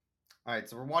All right,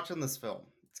 so we're watching this film.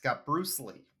 It's got Bruce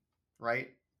Lee, right?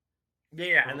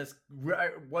 Yeah, and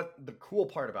what the cool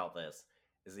part about this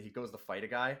is that he goes to fight a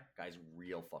guy. Guy's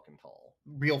real fucking tall.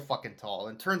 Real fucking tall.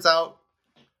 And turns out,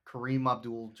 Kareem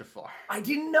Abdul-Jabbar. I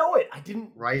didn't know it. I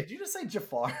didn't. Right? Did you just say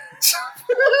Jafar?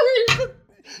 You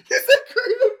said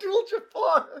Kareem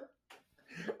Abdul-Jabbar.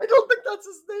 I don't think that's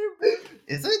his name.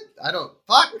 Is it? I don't.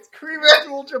 Fuck. It's Kareem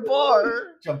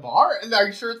Abdul-Jabbar. Jabbar? Are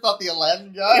you sure it's not the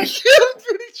Aladdin guy? I'm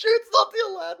pretty sure it's not the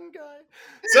Aladdin guy.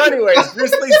 So, anyways,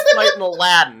 Bruce Lee's fighting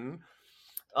Aladdin.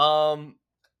 Welcome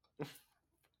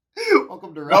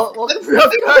to Rough Welcome to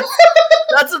Rough Cuts.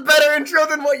 That's a better intro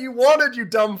than what you wanted, you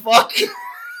dumb fuck.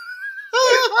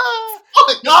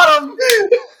 Got him!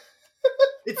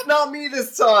 It's not me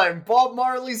this time. Bob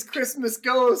Marley's Christmas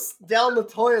Ghost down the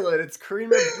toilet. It's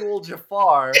Kareem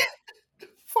Abdul-Jabbar.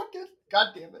 Fucking God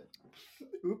damn it.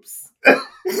 Oops.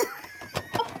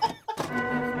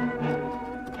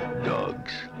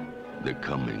 Dogs, they're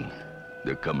coming.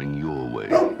 They're coming your way.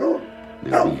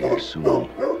 They'll be here soon.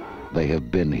 They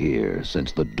have been here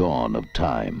since the dawn of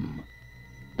time.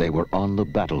 They were on the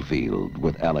battlefield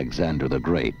with Alexander the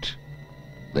Great.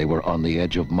 They were on the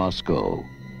edge of Moscow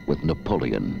with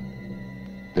Napoleon.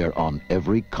 They're on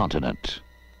every continent,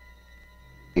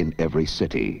 in every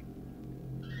city,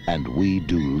 and we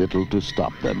do little to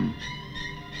stop them.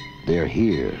 They're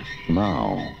here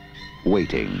now,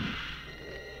 waiting,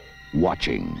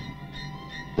 watching.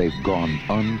 They've gone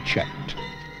unchecked,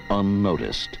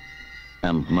 unnoticed,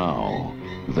 and now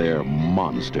they're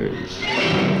monsters.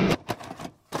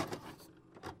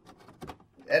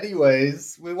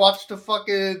 Anyways, we watched a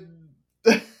fucking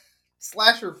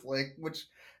slasher flick, which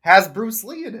has Bruce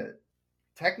Lee in it.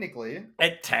 Technically.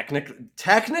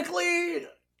 Technically,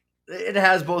 it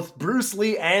has both Bruce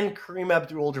Lee and Kareem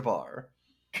Abdul-Jabbar.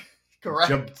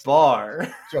 Correct.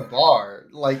 Jabbar.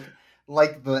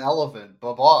 Like the elephant,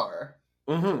 Babar.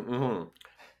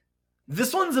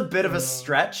 This one's a bit of a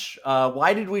stretch.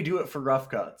 Why did we do it for Rough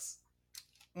Cuts?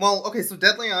 Well, okay, so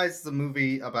Deadly Eyes is a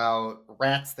movie about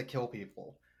rats that kill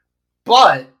people.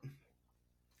 But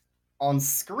on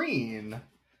screen,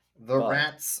 the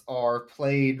rats are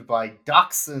played by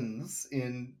dachshunds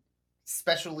in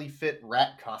specially fit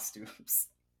rat costumes.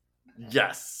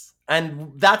 Yes.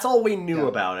 And that's all we knew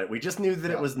about it. We just knew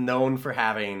that it was known for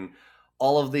having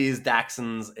all of these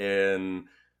dachshunds in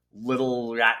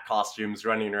little rat costumes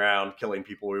running around killing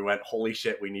people. We went, holy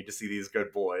shit, we need to see these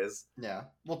good boys. Yeah.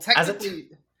 Well,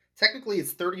 technically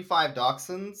it's 35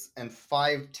 dachshunds and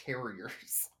 5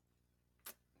 terriers.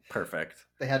 Perfect.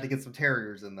 They had to get some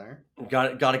terriers in there.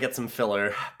 Got to get some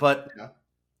filler. But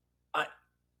I'm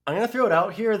going to throw it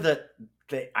out here that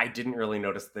I didn't really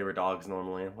notice they were dogs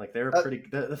normally. Like, they were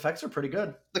the effects are pretty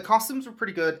good. The costumes were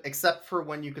pretty good, except for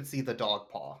when you could see the dog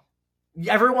paw.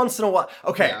 Every once in a while.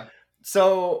 Okay,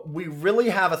 so we really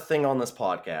have a thing on this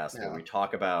podcast where we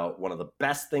talk about one of the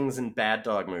best things in bad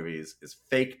dog movies is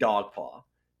fake dog paw.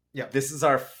 Yeah. This is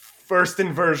our first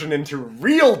inversion into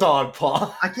real dog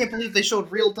paw. I can't believe they showed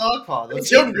real dog paw. They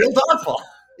showed real dog paw.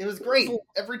 It was great.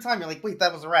 Every time you're like, wait,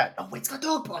 that was a rat. Oh, wait, it's got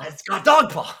dog paw. It's got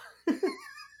dog paw.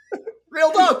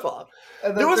 Real dog paw.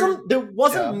 There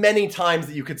wasn't many times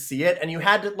that you could see it, and you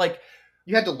had to look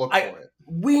for it.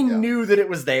 We knew that it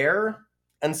was there,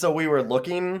 and so we were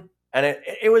looking, and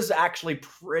it was actually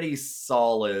pretty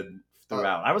solid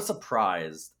throughout. I was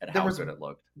surprised at how good it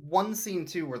looked. One scene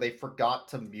too where they forgot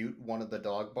to mute one of the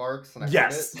dog barks, and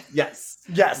yes,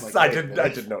 like, I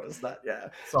did notice that. Yeah,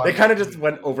 so they kind of just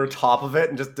went over top of it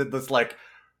and just did this it's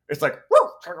like.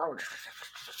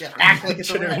 Act like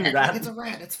it's a rat. Act like it's a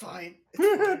rat. It's fine.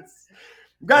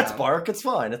 Rats bark. It's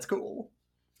fine. It's cool.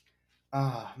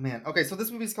 Ah, man. Okay, so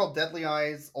this movie's called Deadly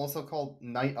Eyes, also called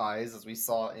Night Eyes, as we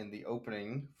saw in the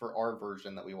opening for our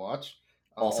version that we watched.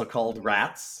 Also called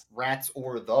Rats. Rats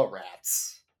or the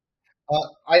Rats.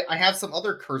 I have some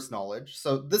other curse knowledge.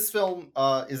 So this film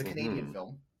is a Canadian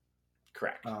film.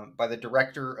 Correct. By the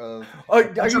director of...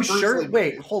 Are you sure?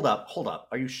 Wait, hold up.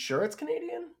 Are you sure it's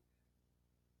Canadian?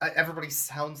 Everybody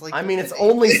sounds like... I mean, it's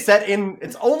only set in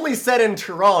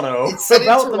Toronto. It's set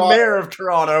about in the mayor of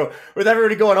Toronto, with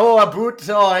everybody going, going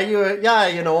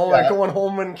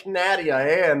home in Canada,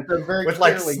 and with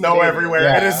like snow Canadian. everywhere,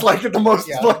 and it's like the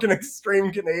most fucking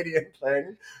extreme Canadian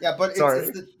thing. Yeah, but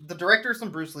it's the director of some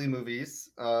Bruce Lee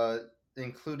movies,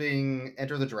 including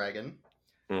Enter the Dragon,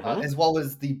 as well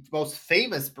as the most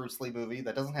famous Bruce Lee movie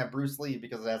that doesn't have Bruce Lee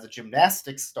because it has a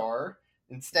gymnastics star.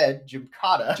 Instead,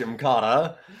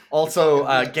 Gymkata.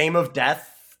 Also, Game of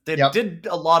Death did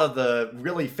a lot of the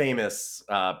really famous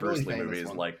Bruce Lee movies.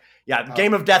 One.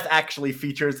 Game of Death actually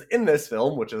features in this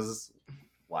film, which is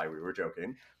why we were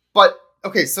joking. But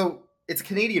okay, so It's a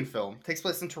Canadian film. Takes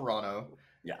place in Toronto.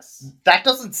 Yes. That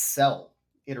doesn't sell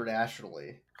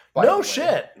internationally. By the No way.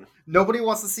 shit. Nobody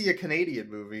wants to see a Canadian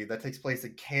movie that takes place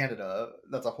in Canada.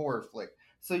 That's a horror flick.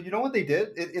 So you know what they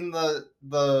did in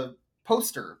the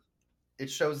poster? It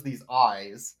shows these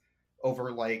eyes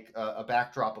over like a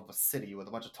backdrop of a city with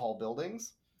a bunch of tall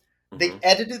buildings. They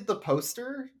edited the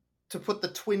poster to put the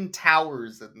Twin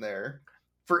Towers in there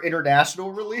for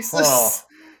international releases,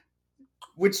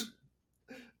 which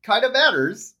kind of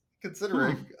matters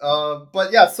considering.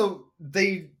 But yeah, so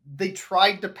they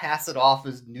tried to pass it off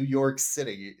as New York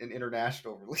City in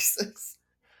international releases,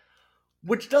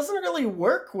 which doesn't really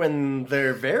work when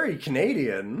they're very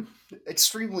Canadian.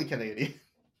 Extremely Canadian.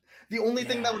 The only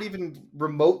thing that would even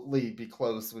remotely be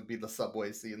close would be the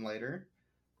subway scene later.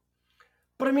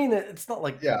 But I mean, it's not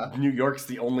like New York's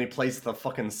the only place with a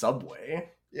fucking subway.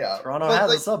 Yeah. Toronto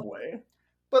has a subway.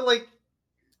 But like,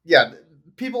 yeah,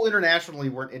 people internationally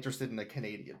weren't interested in a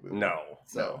Canadian movie.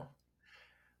 No.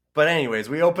 But anyways,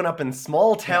 we open up in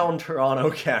small town Toronto,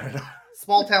 Canada.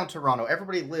 Small town Toronto.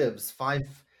 Everybody lives five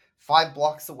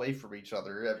blocks away from each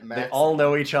other at max. They all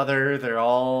know each other. They're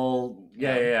all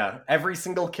yeah. Every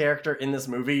single character in this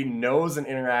movie knows and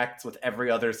interacts with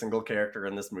every other single character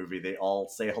in this movie. They all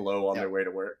say hello on their way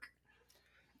to work.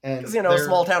 Because,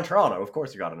 small town Toronto, of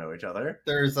course you got to know each other.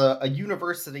 There's a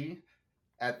university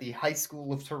at the High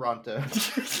School of Toronto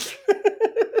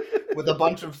with a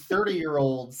bunch of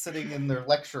 30-year-olds sitting in their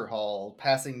lecture hall,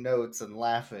 passing notes and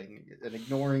laughing and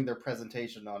ignoring their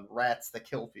presentation on rats that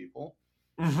kill people.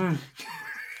 Mm-hmm.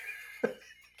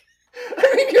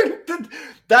 I mean,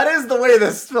 that is the way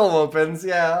this film opens,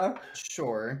 yeah.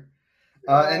 Sure.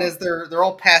 And as they're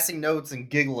all passing notes and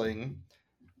giggling,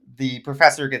 the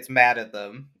professor gets mad at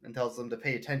them and tells them to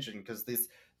pay attention because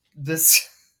this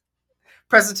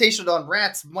presentation on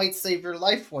rats might save your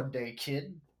life one day,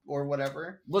 kid, or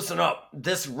whatever. Listen up.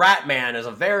 This rat man is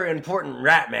a very important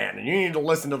rat man, and you need to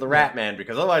listen to the rat man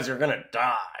because otherwise you're gonna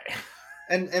die.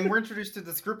 And we're introduced to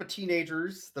this group of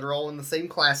teenagers that are all in the same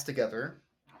class together.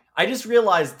 I just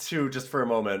realized, too, just for a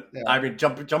moment, I mean,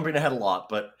 jumping ahead a lot,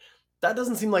 but that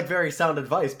doesn't seem like very sound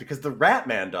advice because the rat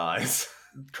man dies.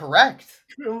 Correct.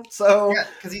 So... Yeah,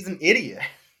 because he's an idiot.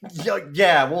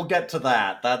 Yeah, we'll get to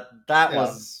that. That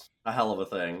was a hell of a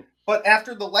thing. But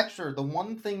after the lecture, the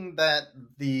one thing that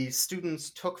the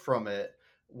students took from it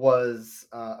was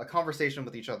a conversation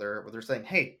with each other where they're saying,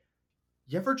 hey,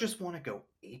 you ever just want to go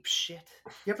ape shit?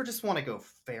 You ever just want to go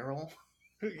feral?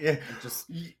 Yeah.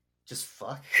 Just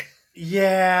fuck?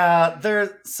 Yeah,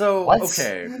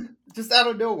 okay. Just out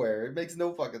of nowhere. It makes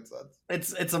no fucking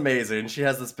sense. It's amazing. She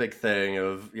has this big thing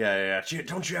of,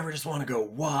 don't you ever just want to go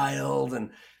wild?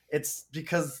 And it's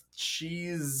because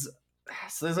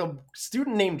so there's a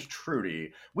student named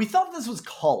Trudy. We thought this was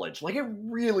college. Like, it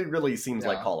really, really seems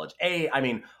like college. I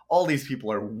mean, all these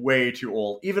people are way too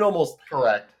old. Even almost...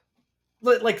 Correct.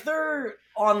 Like, they're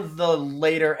on the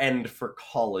later end for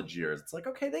college years. It's like,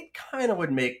 okay, they kind of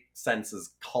would make sense as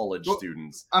college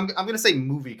students. I'm going to say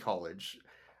movie college.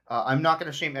 I'm not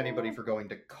going to shame anybody for going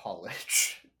to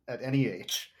college at any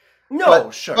age. No,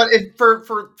 sure. But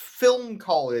for film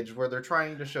college, where they're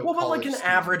trying to show but like an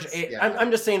average age...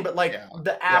 I'm just saying, but like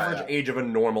the average age of a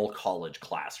normal college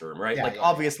classroom, right?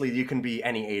 Obviously, you can be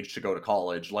any age to go to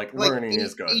college. Like learning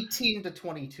is good. 18 to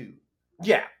 22.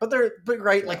 Yeah, but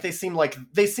they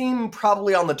seem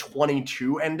probably on the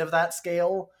 22 end of that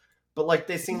scale, but like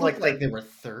they seem like they were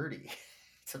 30.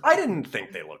 I didn't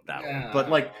think they looked that old, but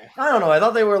like, I don't know, I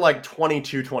thought they were like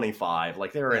 22, 25,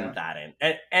 like they were in that end.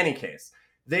 In any case,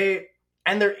 they're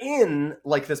in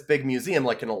like this big museum,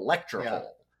 like an lecture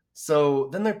hall. So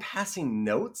then they're passing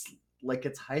notes like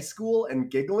it's high school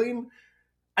and giggling,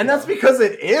 and that's because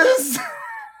it is.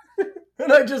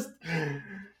 And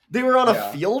they were on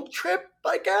a field trip,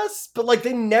 I guess, but like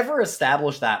they never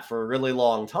established that for a really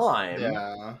long time.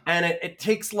 Yeah. And it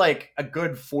takes like a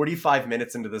good 45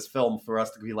 minutes into this film for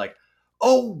us to be like,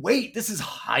 oh, wait, this is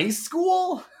high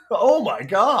school? Oh my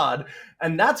God.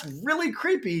 And that's really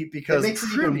creepy because it makes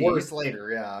it even worse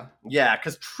later, yeah. Yeah,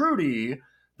 because Trudy,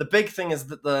 the big thing is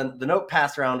that the note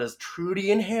passed around is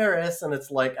Trudy and Harris, and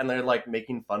it's like, and they're like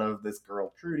making fun of this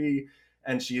girl, Trudy.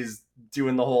 And she's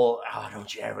doing the whole,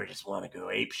 don't you ever just want to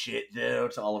go ape shit, though,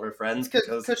 to all of her friends.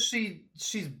 Because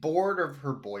she's bored of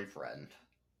her boyfriend.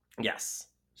 Yes.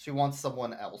 She wants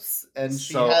someone else. And who's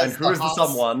the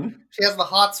someone? She has the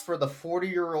hots for the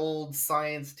 40-year-old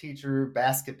science teacher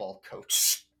basketball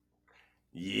coach.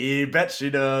 Yeah, bet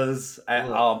she does.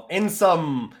 In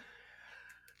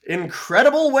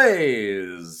incredible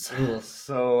ways. Ugh.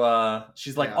 So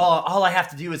she's like, Yeah. all I have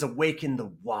to do is awaken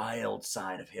the wild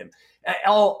side of him.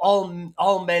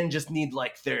 All men just need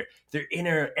like their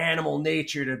inner animal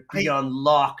nature to be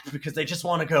unlocked because they just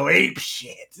want to go ape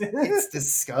shit. It's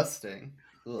disgusting.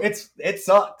 Ugh. It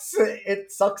sucks.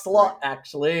 It sucks a lot,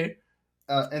 actually.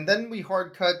 And then we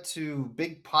hard cut to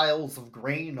big piles of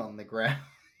grain on the ground.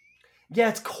 Yeah,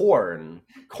 it's corn.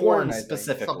 Corn, I think.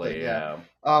 Specifically, Something,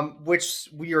 yeah. Which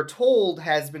we are told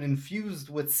has been infused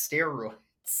with steroids.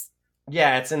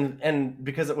 Yeah, it's and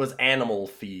because it was animal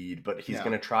feed, but he's Yeah.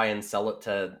 gonna try and sell it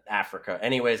to Africa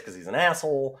anyways because he's an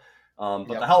asshole. But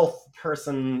Yep. the health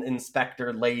person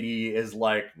inspector lady is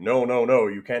like, no,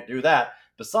 you can't do that.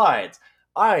 Besides,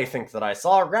 I think that I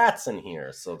saw rats in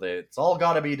here, so it's all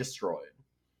got to be destroyed.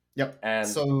 Yep. And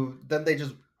so then they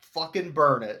just fucking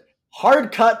burn it.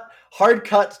 hard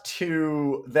cut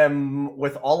to them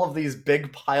with all of these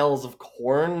big piles of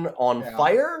corn on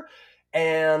fire,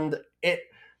 and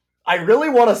I really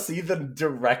want to see the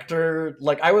director,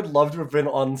 like, I would love to have been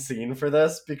on scene for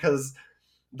this, because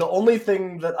the only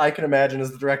thing that I can imagine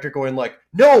is the director going like,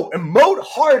 no, emote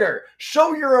harder,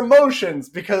 show your emotions,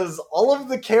 because all of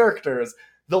the characters,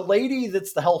 the lady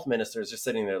that's the health minister is just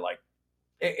sitting there like,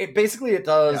 it basically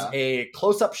does a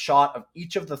close-up shot of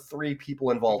each of the three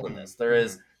people involved in this. There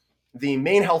is the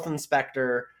main health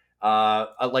inspector,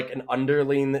 like an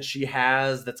underling that she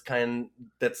has that's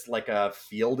like a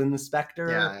field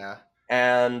inspector.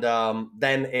 And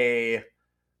then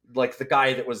like the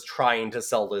guy that was trying to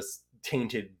sell this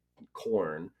tainted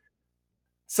corn.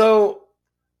 So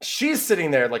she's sitting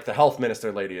there, like the health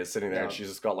minister lady is sitting there, and she's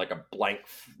just got like a blank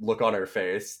look on her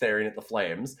face, staring at the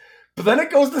flames. But then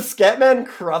it goes to Scatman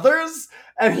Crothers,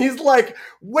 and he's like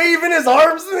waving his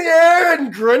arms in the air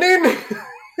and grinning.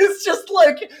 It's just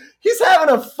like he's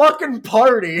having a fucking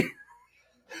party.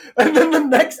 And then the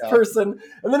next person,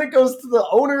 and then it goes to the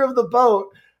owner of the boat,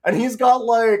 and he's got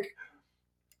like,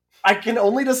 I can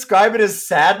only describe it as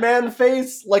sad man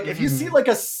face. Like if you see like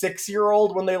a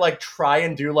 6-year-old when they like try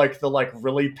and do like the like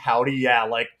really pouty,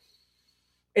 like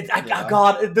it's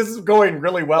God, this is going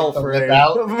really well for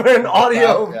an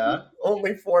audio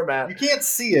only format. You can't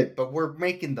see it, but we're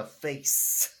making the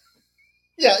face.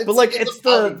 But like it's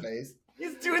the face.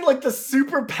 He's doing like the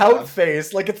super pout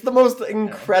face, like it's the most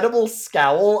incredible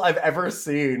scowl I've ever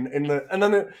seen and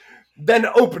then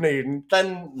opening,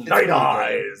 then night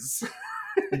eyes.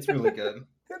 It's really good.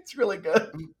 It's really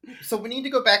good. So we need to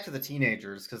go back to the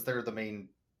teenagers because they're the main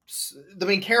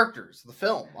characters of the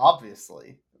film.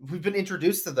 Obviously, we've been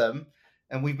introduced to them,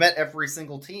 and we've met every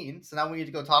single teen. So now we need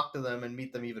to go talk to them and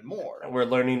meet them even more. And we're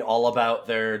learning all about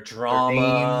their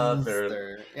drama,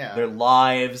 their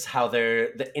lives, how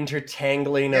the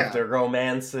intertangling of their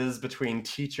romances between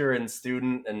teacher and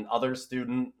student and other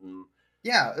student.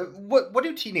 What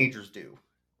do teenagers do?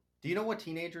 Do you know what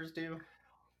teenagers do?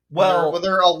 Well, when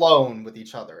they're alone with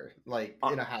each other, like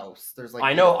in a house, there's like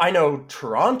I know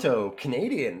Toronto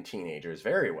Canadian teenagers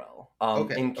very well.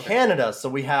 In Canada, so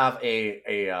we have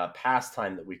a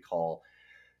pastime that we call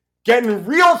getting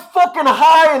real fucking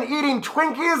high and eating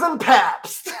Twinkies and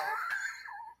Pabst.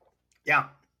 Yeah.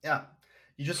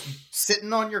 You just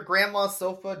sitting on your grandma's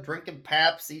sofa, drinking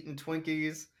Pabst, eating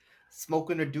Twinkies,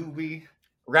 smoking a doobie.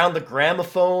 Around the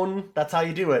gramophone, that's how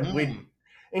you do it.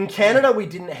 In Canada, we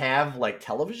didn't have like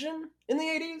television in the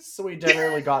 80s, so we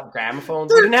generally got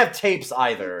gramophones. We didn't have tapes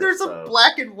either. There's a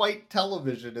black and white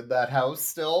television in that house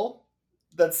still.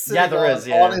 That's sitting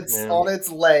on its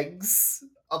legs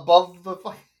above the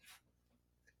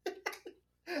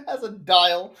as a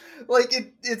dial. Like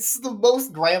it's the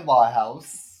most grandma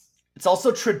house. It's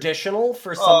also traditional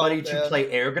for somebody to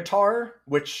play air guitar,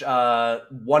 which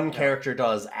one character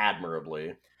does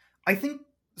admirably. I think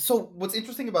so. What's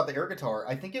interesting about the air guitar,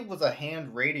 I think it was a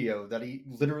hand radio that he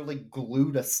literally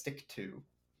glued a stick to.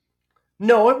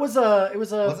 No, it was a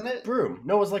Wasn't it? broom.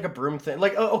 No, it was like a broom thing.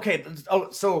 Like,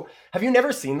 so have you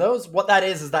never seen those? What that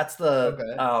is that's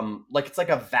the like it's like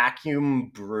a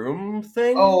vacuum broom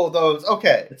thing. Oh, those.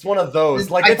 Okay, it's one of those.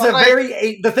 Like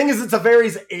the thing is, it's a very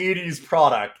 80s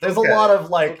product. There's a lot of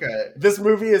like this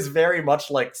movie is very much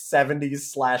like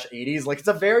 70s/80s. Like it's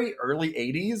a very early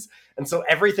 80s, and so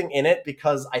everything in it,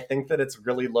 because I think that it's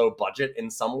really low budget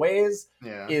in some ways,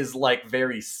 is like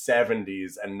very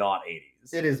 70s and not 80s.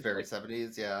 It is very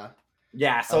 70s, yeah.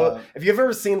 Yeah, so if you've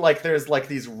ever seen, like, there's, like,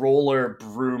 these roller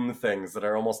broom things that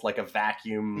are almost like a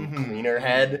vacuum cleaner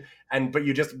head, but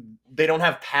they don't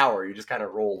have power, you just kind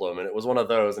of roll them, and it was one of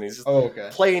those, and he's just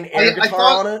playing air guitar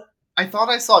on it. I thought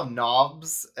I saw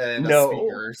knobs and a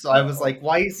speaker, so I was like,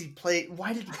 why did he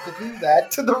glue that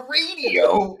to the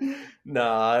radio?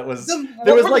 No, it was Then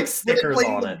there what was were like were stickers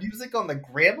playing on the it. music on the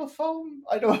gramophone?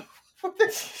 I don't. What are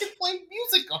they playing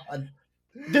music on?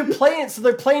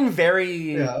 They're playing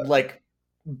very Yeah. like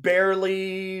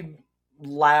barely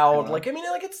loud. Yeah. Like I mean,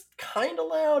 like it's kind of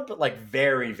loud, but like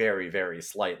very, very, very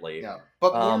slightly. Yeah,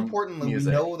 but more Um, importantly,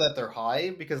 music. we know that they're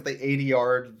high because they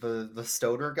ADR'd the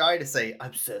stoner guy to say,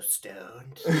 "I'm so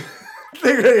stoned."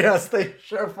 Yes, they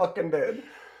sure fucking did.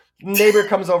 Neighbor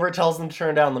comes over, tells them to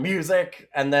turn down the music,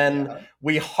 and then Yeah.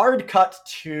 we hard cut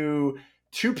to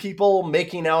two people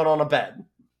making out on a bed.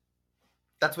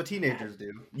 That's what teenagers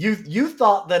do. You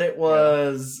thought that it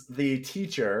was the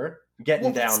teacher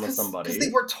getting down with somebody. Because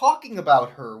they were talking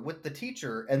about her with the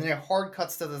teacher, and then it hard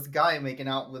cuts to this guy making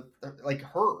out with like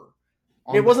her.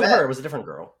 on It the wasn't bed. her, it was a different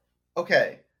girl.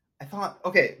 Okay, I thought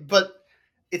but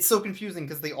it's so confusing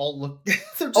because they all look. They're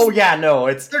just, Oh yeah, no,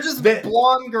 it's they're just they-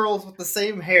 blonde girls with the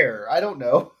same hair. I don't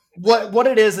know. what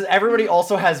it is everybody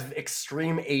also has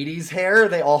extreme 80s hair.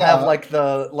 They all have Yeah. like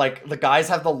the guys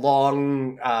have the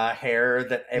long hair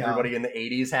that everybody in the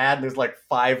 80s had. And there's like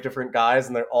 5 different guys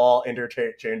and they're all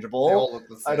interchangeable. They all look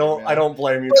the same. I don't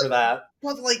blame you for that.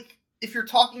 But like, if you're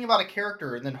talking about a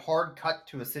character and then hard cut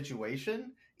to a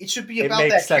situation, it should be It about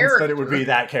makes that sense character. that it would be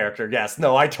that character. Yes,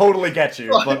 no, I totally get you,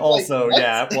 Right, but like, also, what?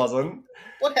 yeah, it wasn't.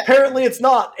 What happened? Apparently, it's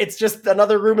not. It's just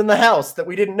another room in the house that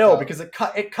we didn't know Yeah. because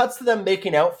it cuts to them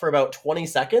making out for about 20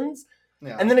 seconds,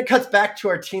 Yeah. and then it cuts back to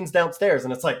our teens downstairs,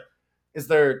 and it's like, is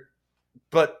there?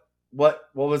 But what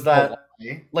was that?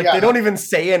 Why? Like Yeah. they don't even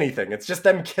say anything. It's just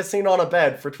them kissing on a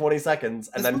bed for 20 seconds,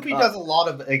 and This then movie cut. does a lot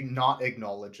of not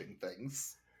acknowledging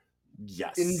things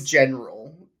Yes. in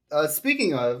general.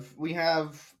 Speaking of, we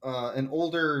have an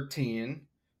older teen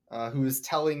who is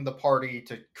telling the party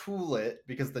to cool it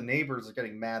because the neighbors are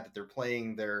getting mad that they're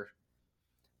playing their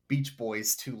Beach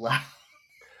Boys too loud.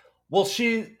 Well,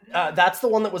 she that's the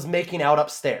one that was making out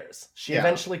upstairs. She Yeah.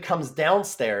 eventually comes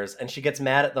downstairs and she gets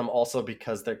mad at them also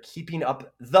because they're keeping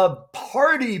up the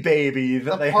party baby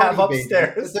that they have party baby.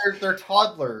 upstairs. Their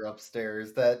toddler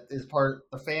upstairs that is part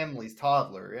of the family's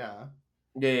toddler, yeah.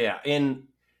 Yeah.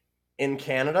 In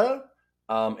Canada,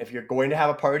 if you're going to have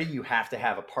a party, you have to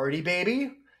have a party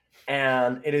baby.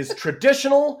 And it is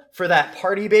traditional for that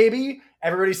party baby.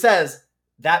 Everybody says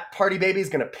that party baby is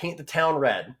going to paint the town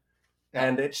red. Yeah.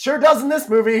 And it sure does in this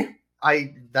movie.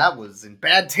 That was in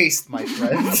bad taste, my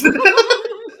friends.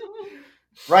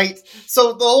 Right.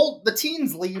 So the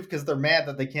teens leave because they're mad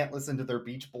that they can't listen to their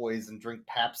Beach Boys and drink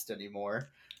Pabst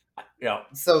anymore. Yeah.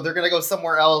 So they're gonna go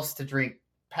somewhere else to drink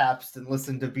Pabst and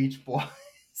listen to Beach Boys.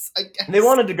 I guess. And they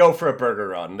wanted to go for a burger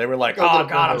run. They were like, Go to oh a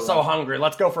god, I'm burger so run." hungry.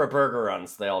 Let's go for a burger run.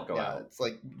 So they all go Yeah, out. it's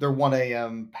like their 1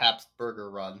 a.m. Pabst burger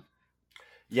run.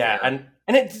 Yeah, Fair.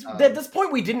 and it's at this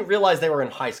point we didn't realize they were in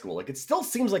high school. Like it still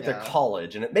seems like they're Yeah.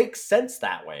 college, and it makes sense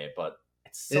that way, but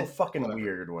it's so It- fucking whatever.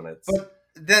 weird when it's But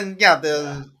then,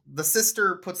 the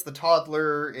sister puts the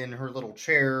toddler in her little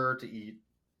chair to eat,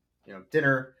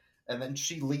 dinner, and then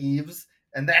she leaves,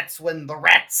 and that's when the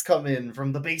rats come in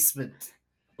from the basement.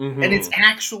 Mhm. And it's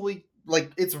actually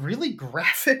it's really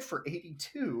graphic for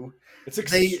 82. it's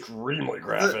they- extremely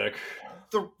graphic.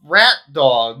 The rat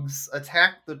dogs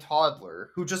attack the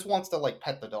toddler who just wants to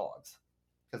pet the dogs.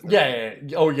 'Cause they're-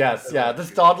 Yeah. Oh yes, They're yeah. like This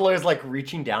cute. toddler is like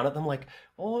reaching down at them, like,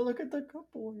 oh look at the good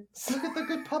boys. Look at the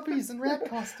good puppies in rat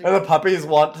costumes. And the puppies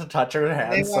want to touch her They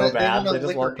hands wanna- so bad. wanna They just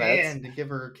lick want her pets. hand to give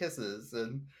her kisses,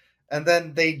 and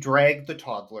then they drag the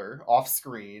toddler off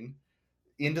screen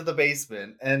into the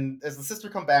basement. And as the sister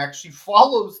come back, she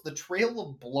follows the trail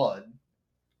of blood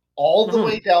all the Mhm.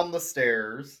 way down the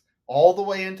stairs, all the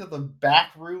way into the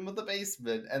back room of the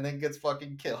basement, and then gets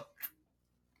fucking killed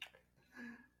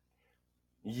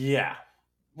Yeah.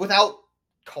 without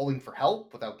calling for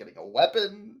help, without getting a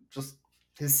weapon, just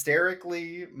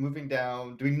hysterically moving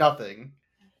down, doing nothing.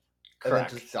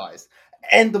 Correct. And then just dies.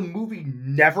 And the movie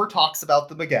never talks about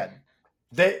them again.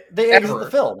 They exit Ever.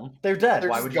 the film. They're dead. They're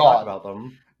Why just would you talk gone. about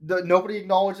them? Nobody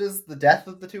acknowledges the death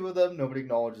of the two of them. Nobody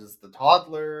acknowledges the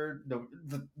toddler. No,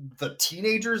 the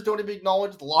teenagers don't even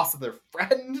acknowledge the loss of their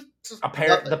friend. Just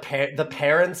nothing. The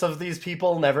parents of these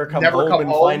people never come Never home come and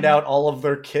home. find out all of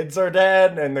their kids are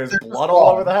dead and there's They're blood just all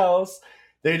gone. over the house.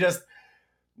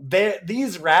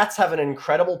 These rats have an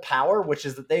incredible power, which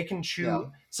is that they can chew. Yeah.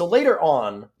 So later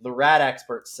on, the rat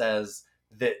expert says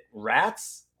that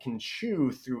rats can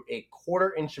chew through a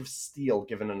 1/4 inch of steel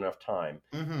given enough time.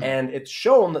 Mhm. And it's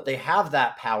shown that they have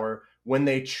that power when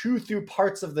they chew through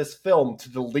parts of this film to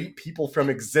delete people from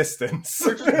existence.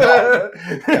 They're just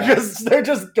gone. They're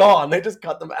just gone. They just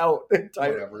cut them out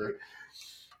entirely. Whatever.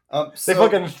 They So,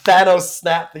 fucking Thanos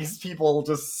snap these people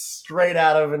just straight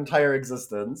out of entire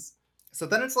existence. so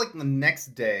then it's the next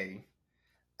day,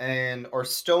 and our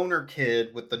stoner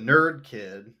kid with the nerd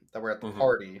kid that were at the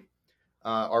party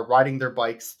are riding their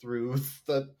bikes through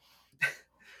the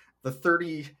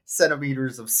 30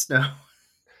 centimeters of snow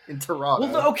in Toronto.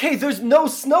 Well, okay, there's no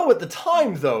snow at the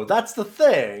time, though. That's the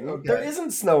thing. Okay. There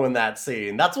isn't snow in that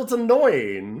scene. That's what's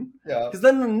annoying. Yeah. Because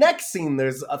then the next scene,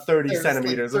 there's 30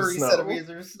 centimeters of snow. 30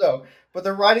 centimeters of snow. But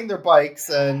they're riding their bikes,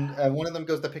 and one of them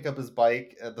goes to pick up his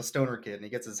bike, the stoner kid, and he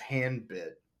gets his hand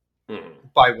bit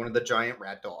by one of the giant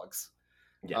rat dogs.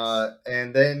 Yes.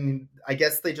 And then I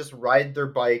guess they just ride their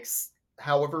bikes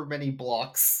however many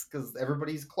blocks, because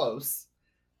everybody's close,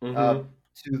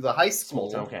 to the high school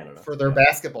Small town Canada. for their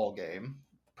basketball game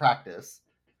practice.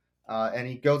 And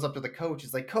he goes up to the coach.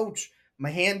 He's like, "Coach, my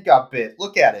hand got bit.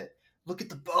 Look at it. Look at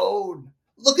the bone.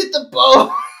 Look at the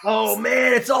bone." Oh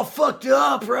man, it's all fucked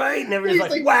up, right? And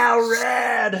everybody's like, "Wow,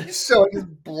 rad!" He's showing his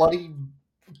bloody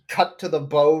cut to the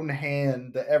bone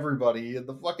hand to everybody in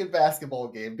the fucking basketball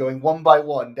game, going one by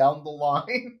one down the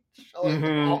line.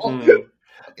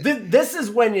 This is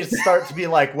when you start to be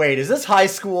like, wait, is this high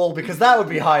school? Because that would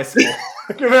be high school.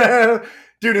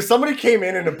 Dude, if somebody came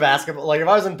in a basketball, like if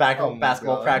I was in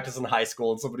basketball practice in high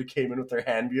school and somebody came in with their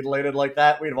hand mutilated like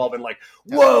that, we'd have all been like,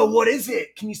 whoa, what is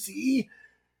it? Can you see?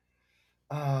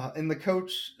 And the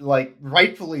coach, like,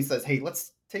 rightfully says, "Hey,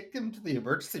 let's take him to the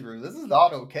emergency room. This is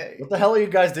not okay. What the hell are you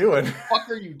guys doing? What the fuck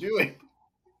are you doing?"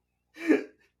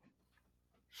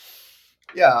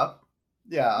 Yeah.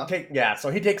 So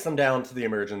he takes them down to the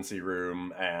emergency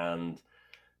room, and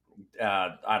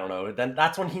I don't know. Then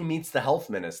that's when he meets the health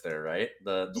minister, right?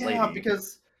 The lady.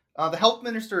 Because the health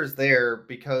minister is there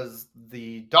because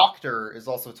the doctor is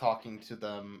also talking to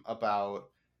them about,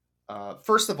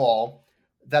 first of all,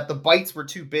 that the bites were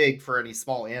too big for any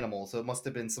small animal, so it must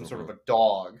have been some sort of a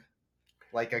dog.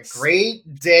 Like a Great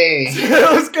Dane.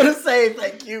 I was going to say,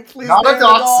 thank you, please. Not a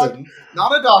dachshund.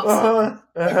 Not a dachshund.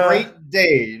 Uh-huh. A Great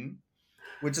Dane,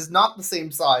 which is not the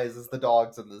same size as the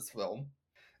dogs in this film.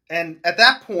 And at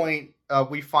that point,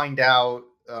 we find out,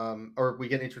 or we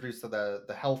get introduced to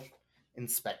the health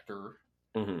inspector,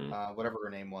 whatever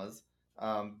her name was,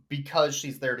 because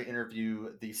she's there to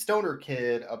interview the stoner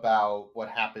kid about what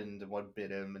happened and what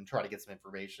bit him and try to get some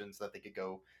information so that they could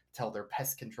go tell their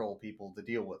pest control people to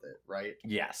deal with it, right?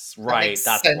 Yes, That right. makes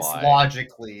That's sense why.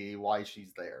 logically why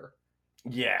she's there.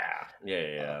 Yeah.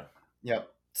 Yep.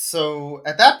 So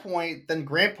at that point, then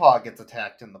Grandpa gets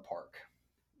attacked in the park,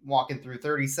 walking through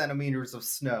 30 centimeters of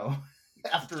snow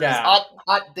after his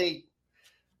hot date.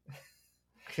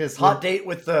 His hot date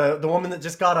with the woman that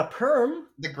just got a perm.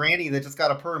 The granny that just got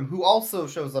a perm, who also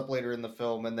shows up later in the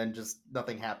film, and then just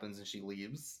nothing happens and she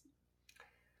leaves.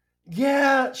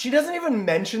 Yeah, she doesn't even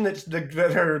mention that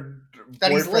her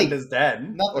boyfriend is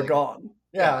dead or gone.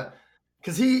 Yeah.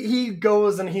 Because he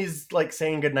goes and he's like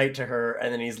saying goodnight to her,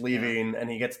 and then he's leaving, and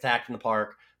he gets attacked in the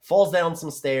park, falls down some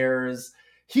stairs.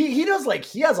 He does, like,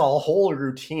 he has a whole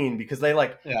routine because they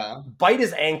bite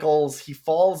his ankles, he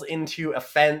falls into a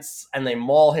fence, and they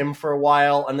maul him for a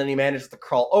while, and then he manages to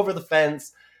crawl over the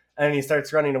fence, and he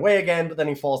starts running away again, but then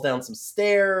he falls down some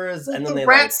stairs, and then the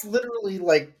rats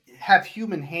literally have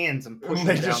human hands and push him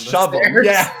down just the shove stairs. him.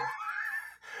 Yeah.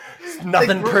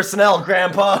 Nothing personnel,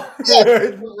 Grandpa. Yeah,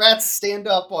 the rats stand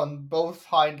up on both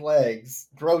hind legs,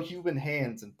 grow human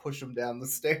hands, and push them down the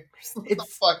stairs. What the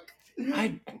fuck?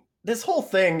 This whole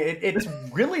thing, it's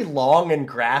really long and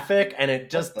graphic, and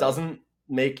it just doesn't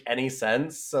make any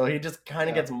sense. So he just kind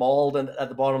of gets mauled at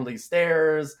the bottom of these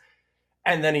stairs,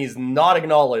 and then he's not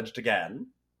acknowledged again.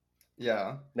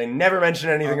 Yeah. They never mention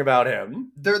anything about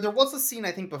him. There was a scene,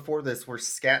 I think, before this where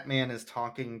Scatman is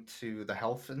talking to the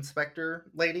health inspector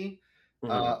lady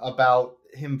about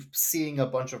him seeing a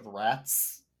bunch of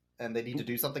rats and they need to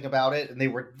do something about it. And they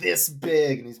were this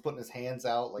big, and he's putting his hands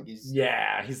out like he's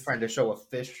trying to show a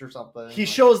fish or something. He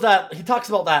shows that, he talks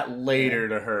about that later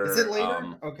to her. Is it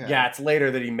later? Okay. Yeah, it's later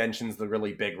that he mentions the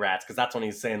really big rats, because that's when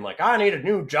he's saying, like, I need a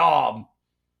new job.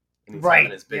 And he's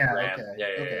having his big rat.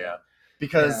 Okay. Yeah.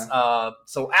 Because,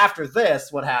 so after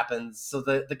this, what happens? So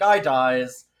the guy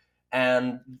dies,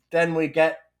 and then we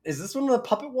get, is this when the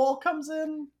puppet wall comes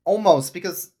in? Almost,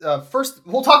 because first,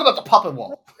 we'll talk about the puppet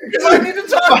wall. Because I need to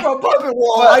talk about puppet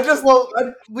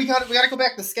wall. We gotta go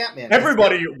back to Scatman.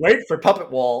 Everybody, wait for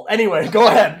puppet wall. Anyway, go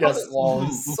ahead. Puppet wall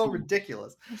is so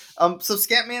ridiculous. So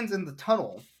Scatman's in the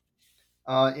tunnel,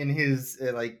 in his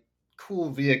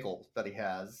cool vehicle that he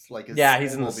has, like his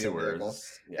he's in the sewers,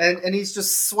 and he's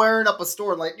just swearing up a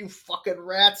storm like, "You fucking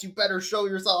rats, you better show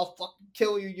yourself, I'll fucking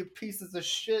kill you, you pieces of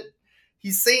shit."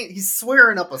 He's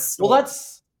swearing up a storm. Well,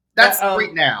 that's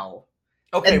right now.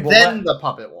 Okay, and then the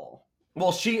puppet wall.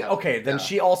 Well, she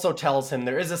also tells him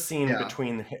there is a scene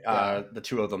between the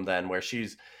two of them then where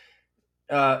she's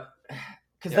because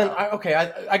then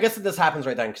I guess that this happens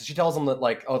right then because she tells him that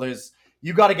like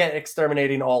you got to get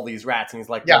exterminating all these rats, and he's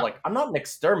like, well, like I'm not an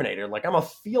exterminator, like I'm a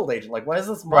field agent, like why is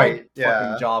this my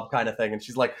fucking job kind of thing? And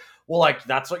she's like, well, like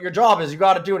that's what your job is, you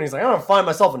got to do. And he's like, I'm gonna find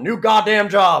myself a new goddamn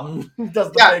job. He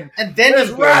does the thing, and then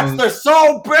these rats, they're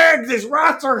so big, these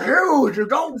rats are huge, you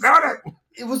don't get it.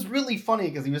 It was really funny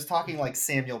because he was talking like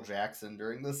Samuel Jackson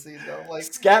during this scene, though. Like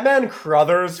Scatman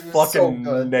Crothers fucking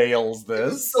nails this. It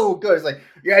was so good. It's like,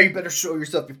 yeah, you better show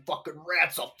yourself, you fucking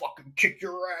rats. I'll fucking kick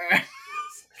your ass.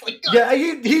 Like, yeah,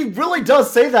 he really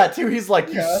does say that too. He's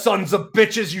like, you sons of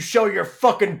bitches, you show your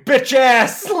fucking bitch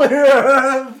ass.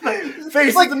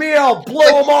 Face like, to me, I'll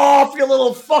blow them off, you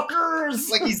little fuckers.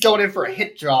 Like he's going in for a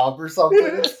hit job or something.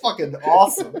 It's fucking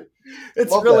awesome.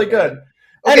 It's really good.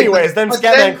 Okay, anyways, then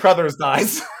Scatman Crothers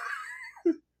dies.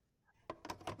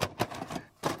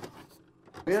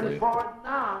 In for it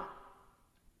now.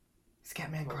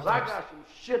 Scatman Crothers. I got some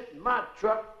shit in my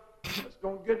truck that's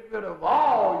gonna get rid of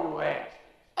all your ass.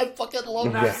 I fucking love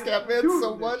Scatman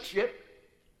so much. Shit,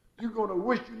 you're gonna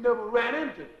wish you never ran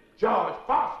into George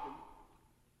Foster.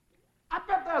 I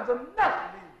bet there's enough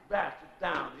of these bastards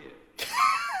down here.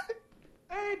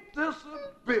 Ain't this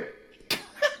a bitch?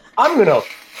 I'm gonna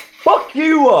fuck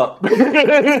you up.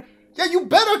 Yeah, you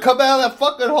better come out of that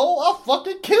fucking hole. I'll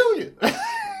fucking kill you.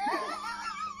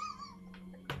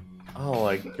 Oh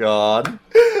my god.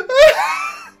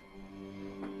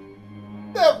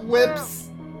 That whips.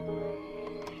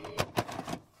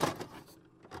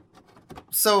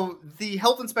 So the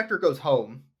health inspector goes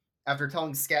home after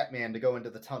telling Scatman to go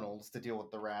into the tunnels to deal with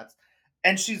the rats,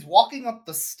 and she's walking up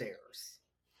the stairs.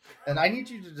 And I need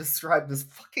you to describe this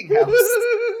fucking house.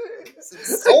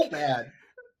 It's so bad.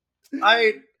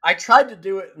 I tried to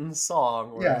do it in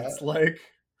song where it's like,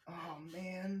 oh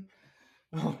man,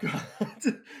 oh god.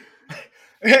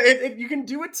 You can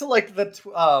do it to like the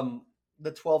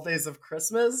 12 Days of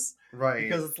Christmas, right?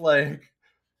 Because it's like,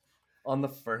 on the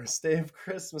first day of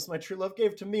Christmas, my true love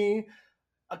gave to me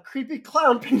a creepy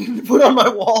clown painting to put on my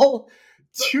wall,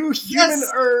 two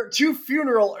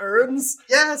funeral urns,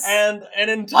 and an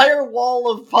entire wall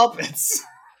of puppets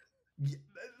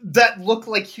that look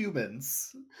like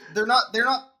humans. They're not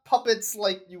puppets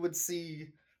like you would see.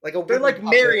 They're like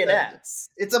marionettes.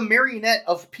 It's a marionette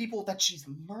of people that she's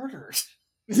murdered.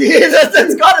 Yeah,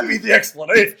 that's gotta be the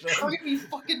explanation. It's creepy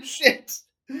fucking shit.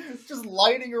 Just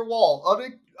lining your wall,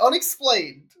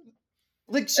 unexplained.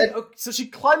 Like so she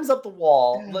climbs up the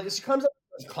wall. Like she climbs up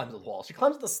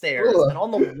the stairs, and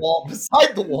on the wall,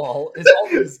 beside the wall, is all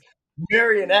these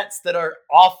marionettes that are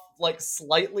off, like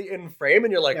slightly in frame,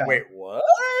 and you're like, wait, what?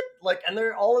 Like, and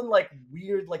they're all in like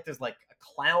weird, like there's like a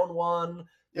clown one.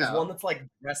 There's one that's like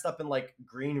dressed up in like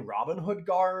green Robin Hood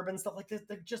garb and stuff like this.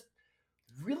 They're just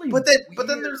really but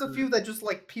then there's a few that just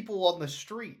like people on the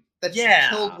street that she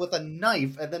killed with a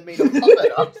knife and then made a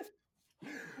puppet up.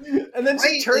 And then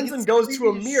she turns and goes to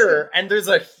a mirror, and there's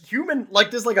a human,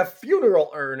 like there's like a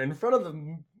funeral urn in front of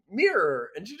the mirror,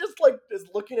 and she just like is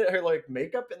looking at her like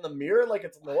makeup in the mirror like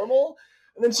it's normal.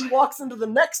 And then she walks into the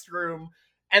next room,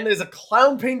 and there's a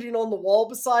clown painting on the wall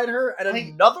beside her, and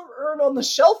another urn on the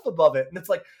shelf above it. And it's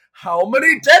like, how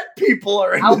many dead people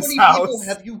are in this house? How many people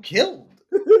have you killed?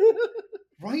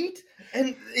 Right?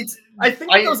 And I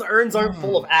think those urns aren't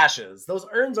full of ashes. Those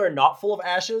urns are not full of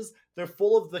ashes. They're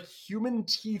full of the human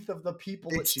teeth of the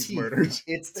people that she's murdered.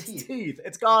 It's teeth.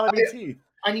 It's gotta be teeth.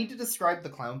 I need to describe the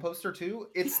clown poster too.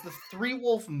 It's the Three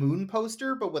Wolf Moon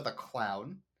poster, but with a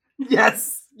clown.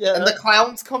 Yes. Yeah. And the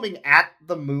clown's coming at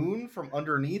the moon from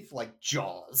underneath like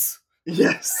Jaws.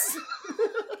 Yes.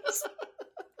 It's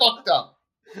fucked up.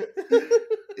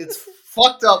 It's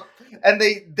fucked up. And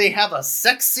they have a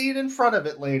sex scene in front of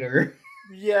it later.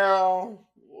 Yeah.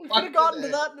 We could have gotten to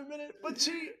that in a minute, but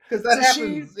because that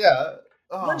happens,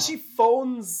 Then she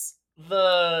phones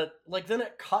then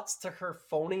it cuts to her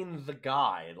phoning the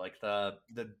guy, like the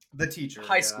teacher,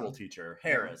 high school teacher,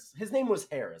 Harris. His name was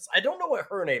Harris. I don't know what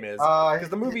her name is because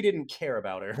the movie didn't care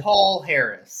about her. Paul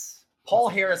Harris. Paul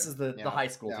Harris is the high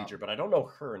school teacher, but I don't know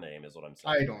her name. Is what I'm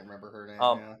saying. I don't remember her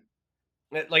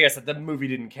name. Like I said, the movie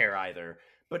didn't care either.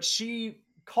 But she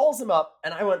calls him up,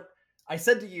 and I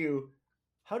said to you,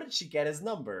 how did she get his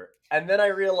number? And then I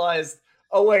realized,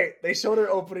 oh wait, they showed her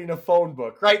opening a phone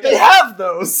book, right? They have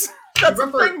those. That's a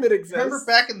thing that exists. Remember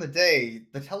back in the day,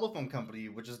 the telephone company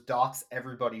would just dox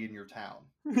everybody in your town.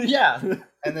 Yeah.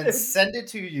 And then send it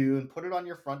to you and put it on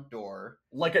your front door.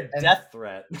 Like a death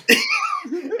threat.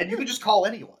 And you could just call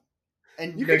anyone.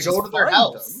 And you could go to their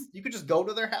house. You could just go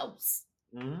to their house.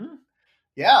 Mm-hmm.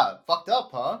 Yeah, fucked up,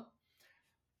 huh?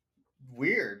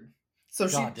 weird. So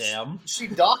Goddamn. she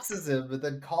doxes him and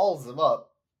then calls him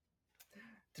up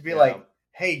to be Yeah. like,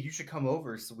 hey, you should come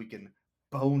over so we can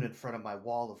bone in front of my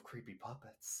wall of creepy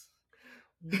puppets.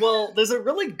 Well, there's a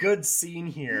really good scene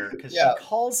here because Yeah. she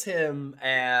calls him,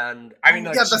 and I mean,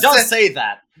 like, Yeah, she the does sad- say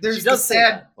that. There's She does the say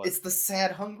sad. that, but- It's the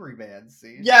sad hungry man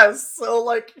scene. Yes, so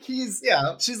like he's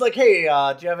Yeah. she's like, hey,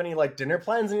 do you have any like dinner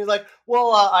plans? And he's like,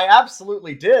 well, I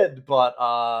absolutely did, but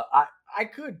I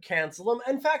could cancel them.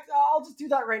 In fact, I'll just do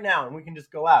that right now, and we can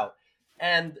just go out.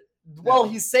 And while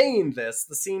Yeah. he's saying this,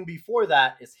 the scene before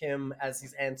that is him as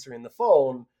he's answering the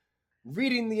phone,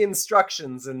 reading the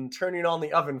instructions and turning on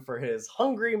the oven for his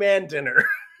hungry man dinner.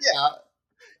 Yeah.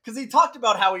 Because he talked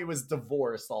about how he was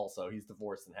divorced. Also, he's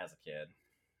divorced and has a kid.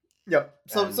 Yep.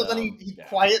 So And, then he yeah.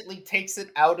 quietly takes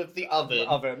it out of the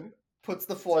oven, puts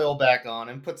the foil back on,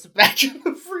 and puts it back in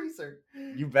the freezer.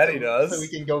 You bet he does. So we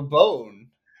can go bone.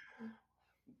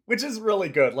 Which is really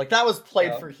good. Like, that was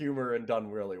played Yeah. for humor and done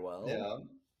really well. Yeah.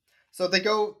 So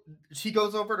she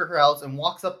goes over to her house and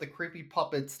walks up the creepy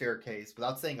puppet staircase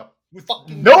without saying a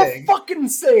fucking No thing. fucking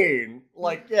saying.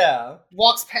 Like, yeah.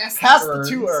 Walks past Past the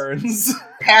two urns.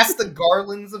 past the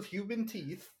garlands of human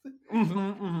teeth. Mm-hmm,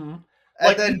 mm-hmm. And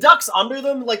Like, then the ducks under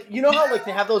them, like, you know how, like,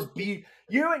 they have those bead...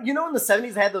 You know in the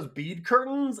 70s they had those bead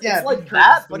curtains? Yeah, it's like bead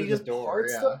that, curtains but he through just the door,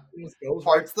 parts yeah. them. He just goes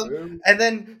Parts right them. through. and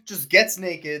then just gets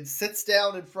naked, sits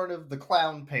down in front of the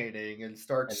clown painting, and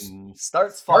starts And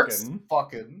starts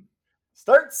fucking.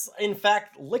 Starts, in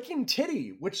fact, licking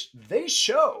titty, which they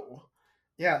show.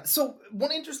 Yeah. So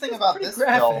one interesting It's about pretty this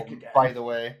graphic, film, again. by the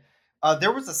way,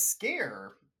 there was a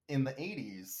scare in the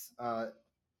 80s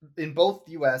in both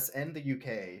the US and the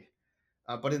UK.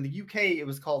 But in the UK, it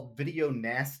was called Video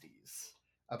Nasties,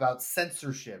 about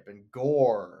censorship and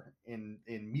gore in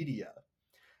media.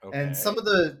 And some of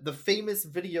the famous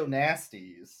Video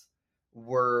Nasties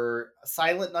were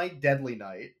Silent Night, Deadly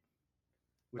Night,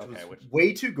 which was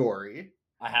way too gory,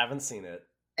 I haven't seen it.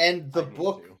 and the I need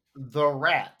book to. The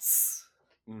Rats,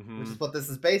 Mhm. which is what this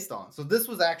is based on. So this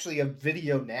was actually a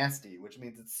video nasty, which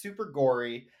means it's super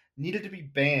gory, needed to be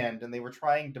banned, and they were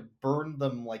trying to burn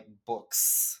them like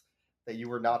books that you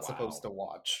were not supposed to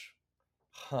watch.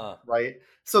 Huh. Right?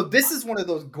 So this is one of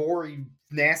those gory,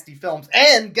 nasty films.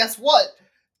 And guess what?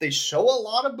 They show a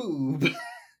lot of boob.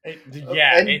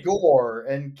 and gore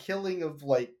and killing of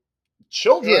like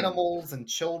children, animals and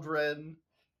children.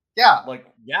 Yeah. Like,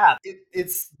 yeah.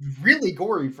 It's really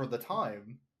gory for the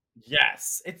time.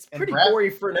 Yes. It's And pretty gory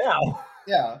for now.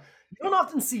 Yeah. You don't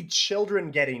often see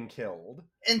children getting killed.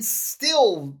 And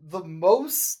still, the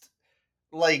most,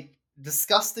 like,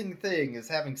 disgusting thing is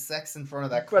having sex in front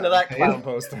of that clown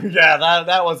poster. Yeah,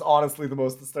 that was honestly the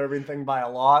most disturbing thing by a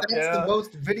lot. That's the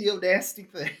most video nasty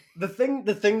thing. The thing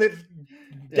that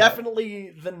definitely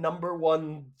the number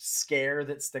one scare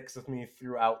that sticks with me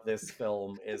throughout this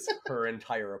film is her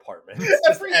entire apartment.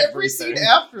 Every scene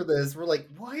after this, we're like,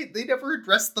 why? They never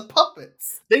address the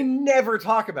puppets. They never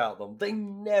talk about them. They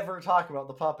never talk about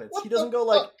the puppets. What he doesn't the go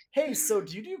like, fuck? hey, so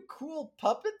do you do cool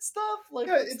puppet stuff? Like,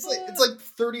 Yeah, it's like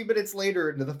 30 minutes later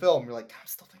into the film, you're like, I'm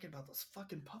still thinking about those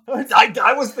fucking puppets.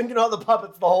 I was thinking about the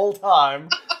puppets the whole time.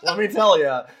 Let me tell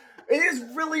you. It is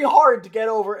really hard to get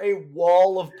over a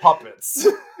wall of puppets.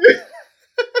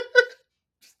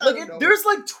 There's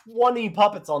like 20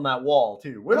 puppets on that wall,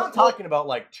 too. We're not talking about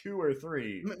like 2 or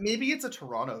 3. Maybe it's a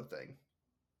Toronto thing,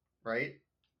 right?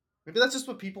 Maybe that's just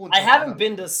what people in I Toronto haven't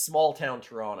been to small town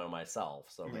Toronto myself,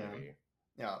 so maybe.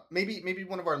 Yeah, maybe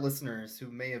one of our listeners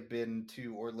who may have been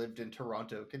to or lived in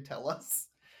Toronto could tell us.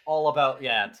 All about,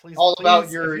 please. About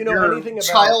if your, you know your anything about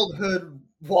childhood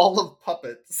wall of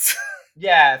puppets.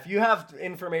 Yeah, if you have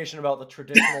information about the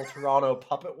traditional Toronto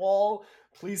puppet wall,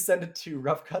 please send it to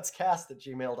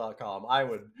roughcutscast@gmail.com.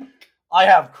 I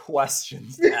have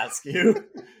questions to ask you.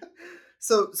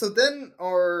 So then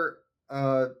our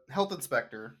health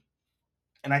inspector,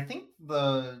 and I think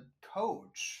the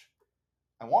coach,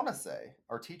 I want to say,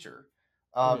 our teacher,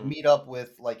 meet up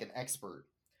with like an expert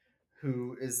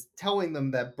who is telling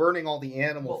them that burning all the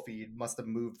animal feed must have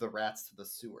moved the rats to the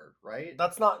sewer, right?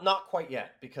 That's not quite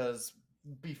yet, because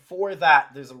before that,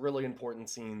 there's a really important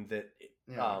scene that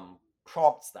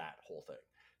prompts that whole thing.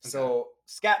 Okay. So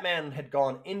Scatman had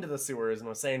gone into the sewers and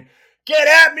was saying, "Get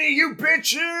at me, you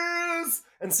bitches!"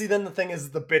 And see, then the thing is,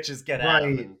 the bitches get at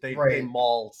him, and they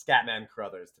maul Scatman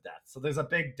Carruthers to death. So there's a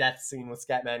big death scene with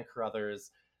Scatman Carruthers.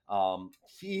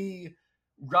 He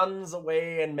runs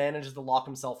away and manages to lock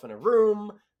himself in a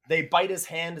room. They bite his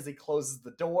hand as he closes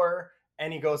the door,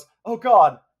 and he goes, "Oh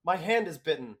God, my hand is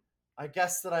bitten. I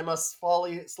guess that I must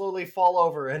slowly fall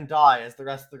over and die as the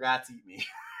rest of the rats eat me."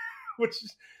 Which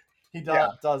he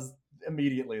does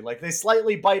immediately. Like, they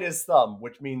slightly bite his thumb,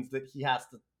 which means that he has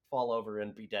to fall over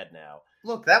and be dead now.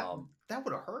 Look, that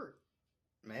would have hurt,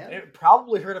 man. It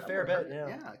probably hurt a fair bit, hurt.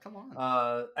 Yeah, come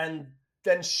on. And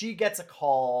then she gets a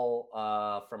call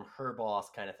from her boss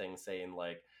kind of thing saying,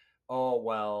 like, oh,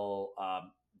 well,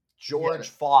 George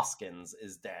Foskins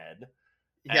is dead.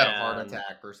 He had a heart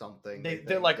attack or something.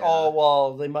 They're like, oh,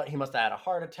 well, he must have had a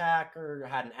heart attack or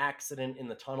had an accident in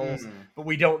the tunnels. Mm-hmm. But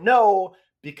we don't know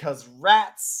because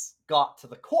rats got to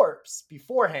the corpse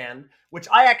beforehand, which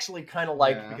I actually kind of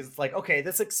like because it's like, okay,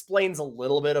 this explains a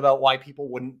little bit about why people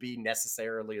wouldn't be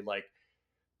necessarily like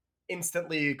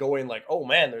instantly going like, oh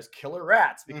man, there's killer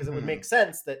rats, because it would make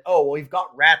sense that, oh, well, we've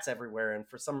got rats everywhere, and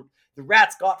the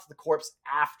rats got to the corpse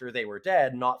after they were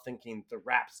dead, not thinking the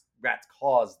rats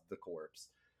caused the corpse.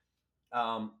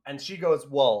 And she goes,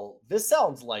 well, this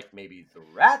sounds like maybe the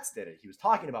rats did it. He was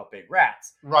talking about big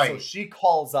rats. Right. So she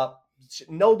calls up,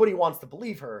 nobody wants to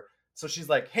believe her. So she's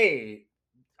like, hey,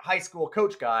 high school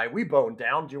coach guy, we boned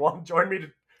down. Do you want to join me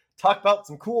to talk about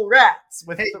some cool rats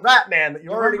with the rat man that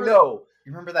you already know?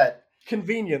 You remember that?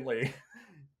 Conveniently.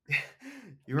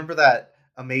 You remember that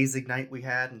amazing night we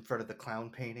had in front of the clown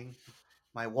painting?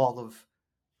 My wall of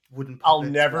wooden puppets. I'll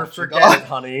never forget it,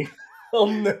 honey.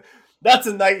 That's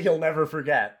a night he'll never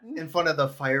forget. In front of the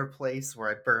fireplace where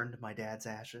I burned my dad's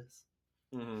ashes.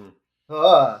 Mm-hmm.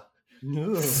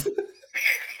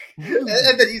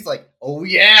 And then he's like, oh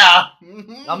yeah.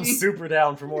 I'm super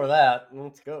down for more of that.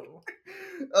 Let's go.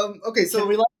 Okay, so can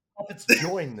we let the puppets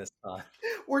join this time?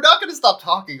 We're not going to stop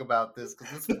talking about this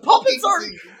because the puppets are.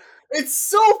 It's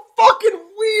so fucking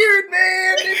weird,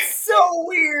 man. It's so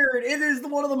weird. It is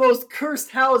one of the most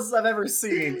cursed houses I've ever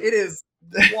seen. It is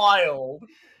wild.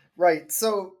 Right.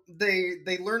 So they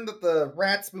learned that the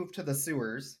rats moved to the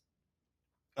sewers.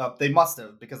 They must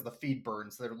have, because the feed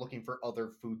burns. So they're looking for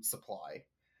other food supply.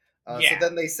 So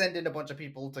then they send in a bunch of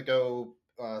people to go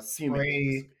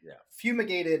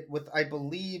fumigate it with, I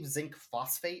believe, zinc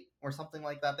phosphate or something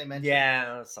like that. They mentioned,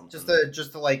 yeah, something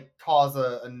just to like cause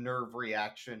a nerve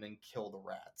reaction and kill the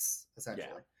rats, essentially.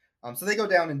 Yeah. So they go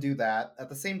down and do that. At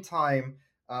the same time,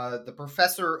 the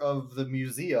professor of the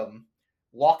museum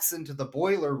walks into the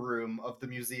boiler room of the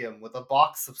museum with a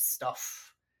box of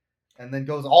stuff, and then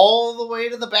goes all the way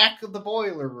to the back of the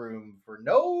boiler room for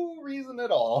no reason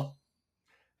at all.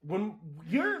 When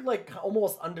you're like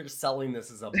almost underselling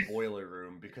this as a boiler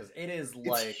room, because it is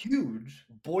like it's huge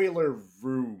boiler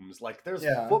rooms. Like there's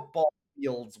football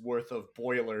fields worth of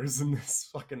boilers in this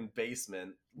fucking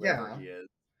basement wherever he is.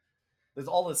 There's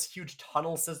all this huge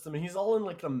tunnel system, and he's all in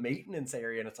like the maintenance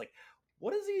area, and it's like,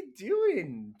 what is he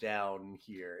doing down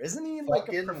here? Isn't he like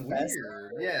a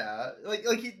professor? Weird. Yeah,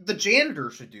 the janitor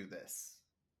should do this,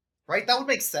 right? That would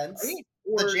make sense. Right?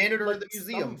 The janitor of the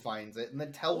museum finds it and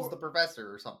then tells the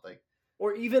professor or something.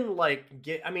 Or even like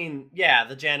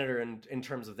the janitor in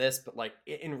terms of this, but like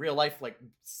in real life, like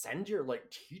send your like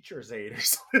teacher's aide or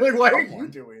something. Like, why are you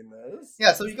doing this?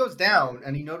 Yeah, so he goes down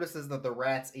and he notices that the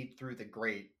rats ate through the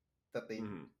grate that they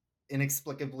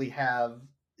inexplicably have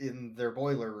in their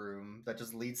boiler room that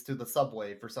just leads to the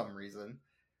subway for some reason.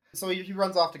 So he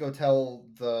runs off to go tell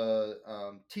the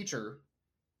teacher,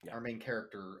 our main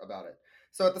character, about it.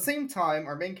 So at the same time,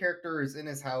 our main character is in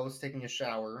his house taking a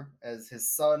shower as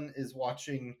his son is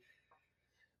watching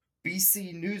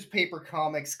BC Newspaper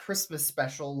Comics Christmas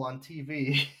special on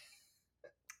TV.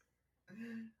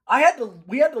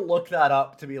 We had to look that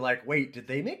up to be like, wait, did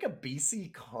they make a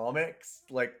BC Comics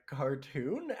like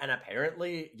cartoon? And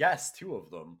apparently, yes, 2 of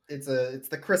them. It's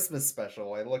the Christmas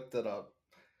special. I looked it up.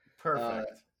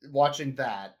 Perfect. Watching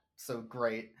that, so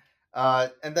great.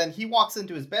 And then he walks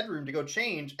into his bedroom to go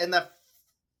change, and that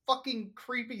fucking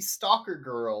creepy stalker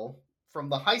girl from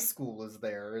the high school is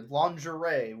there in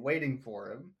lingerie waiting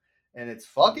for him, and it's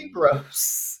fucking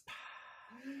gross.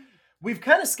 We've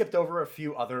kind of skipped over a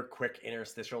few other quick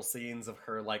interstitial scenes of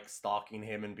her like stalking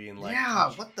him and being like,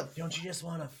 what the don't you just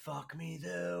want to fuck me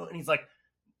though? And he's like,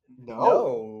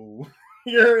 no.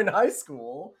 You're in high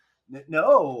school.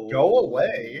 No, go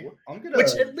away. I'm gonna.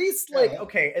 Which at least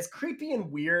okay, as creepy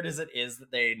and weird as it is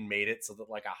that they made it so that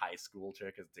like a high school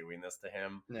chick is doing this to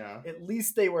him. Yeah. At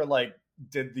least they were like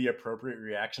did the appropriate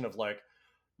reaction of like,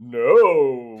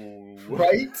 no.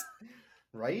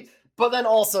 Right. But then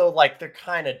also like they're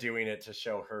kind of doing it to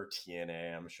show her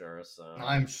TNA. I'm sure. So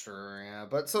I'm sure. Yeah.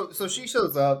 But so she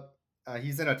shows up.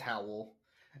 He's in a towel,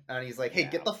 and he's like, "Hey,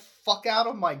 get the fuck out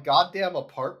of my goddamn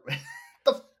apartment."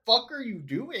 Fuck are you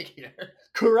doing here?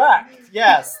 Correct.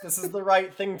 Yes, this is the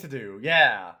right thing to do.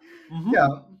 Yeah. Mm-hmm. Yeah.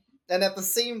 And at the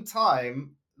same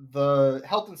time, the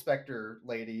health inspector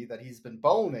lady that he's been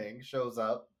boning shows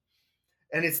up,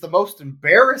 and it's the most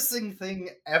embarrassing thing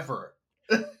ever.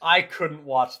 I couldn't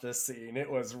watch this scene. It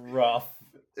was rough.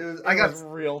 I got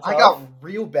real tough. I got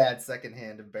real bad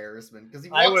secondhand embarrassment because he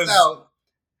walks out.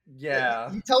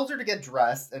 Yeah. He tells her to get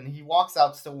dressed, and he walks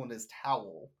out still in his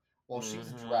towel while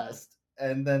she's dressed.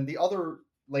 And then the other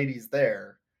lady's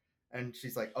there, and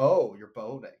she's like, "Oh, you're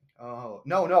boning." Oh,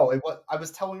 no! I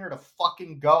was telling her to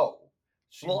fucking go.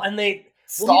 He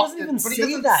doesn't even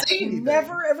say that. He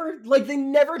never ever they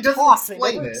never talk. They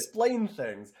never explain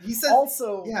things. He says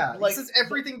also, he says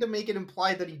everything to make it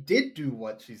imply that he did do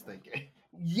what she's thinking.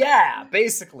 Yeah,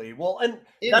 basically. Well, and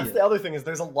that's the other thing is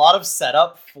there's a lot of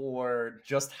setup for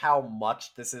just how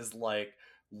much this is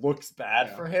looks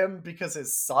bad for him because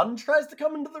his son tries to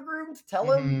come into the room to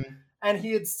tell him, and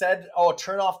he had said, "Oh,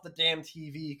 turn off the damn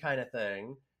TV," kind of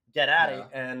thing. Get at it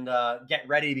and get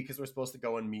ready because we're supposed to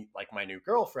go and meet my new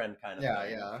girlfriend kind of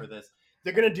thing for this.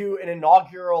 They're gonna do an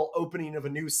inaugural opening of a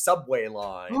new subway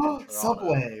line.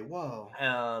 Subway, whoa!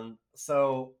 And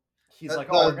so he's like,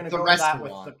 "Oh, we're gonna go to that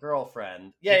with the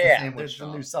girlfriend." There's the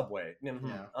new subway.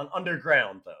 An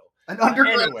underground though. An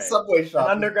underground subway shop.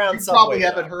 An underground you subway. Probably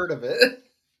shop. Haven't heard of it.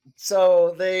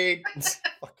 So they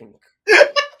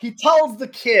he tells the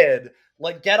kid.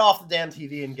 Get off the damn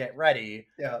TV and get ready.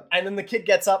 Yeah. And then the kid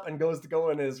gets up and goes to go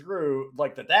in his room,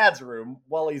 the dad's room,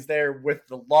 while he's there with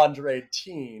the lingerie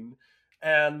teen.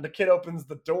 And the kid opens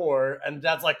the door, and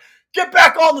dad's like, "Get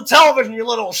back on the television, you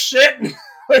little shit!"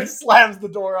 And slams the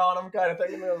door on him, kind of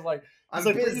thing. And I was like, "I'm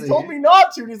busy. You told me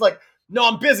not to." And he's like, "No,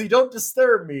 I'm busy. Don't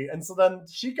disturb me." And so then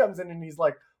she comes in, and he's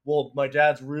like, "Well, my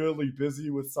dad's really busy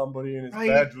with somebody in his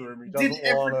bedroom. He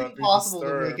doesn't want to be possible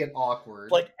disturbed." to make it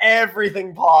awkward.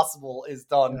 Everything possible is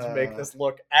done to make this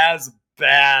look as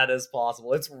bad as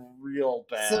possible. It's real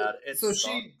bad. So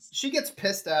she gets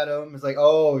pissed at him. It's like,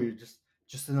 "Oh, you're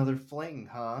just another fling,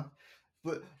 huh?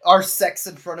 But our sex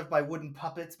in front of my wooden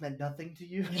puppets meant nothing to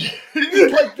you."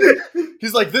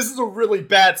 He's like, "This is a really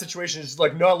bad situation." She's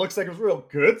like, "No, it looks like it was a real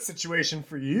good situation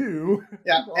for you."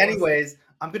 Yeah. Anyways.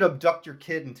 I'm gonna abduct your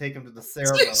kid and take him to the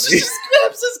ceremony. She just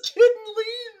grabs his kid and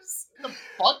leaves. The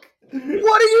fuck?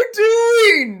 What are you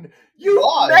doing?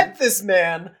 You met this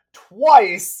man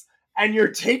twice, and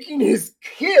you're taking his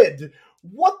kid.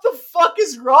 What the fuck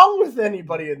is wrong with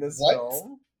anybody in this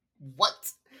film?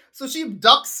 What? So she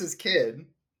abducts his kid.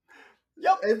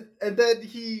 Yep. And then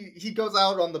he goes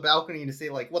out on the balcony to say,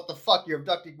 "What the fuck? You're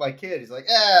abducting my kid." He's like,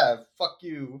 fuck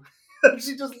you.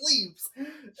 She just leaves.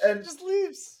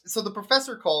 So the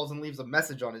professor calls and leaves a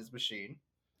message on his machine.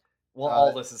 Well,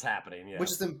 all this is happening, yeah. Which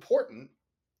is important.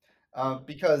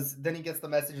 Because then he gets the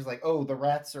message, is like, "Oh, the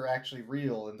rats are actually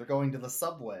real, and they're going to the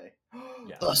subway."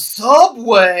 Yeah. The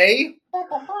subway?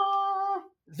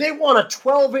 They want a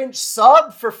 12-inch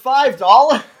sub for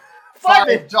 $5?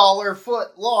 $5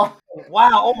 foot long. Wow,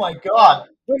 oh my god.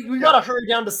 We gotta hurry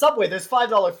down to Subway. There's $5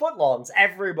 footlongs.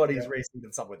 Everybody's racing to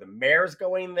the Subway. The mayor's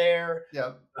going there.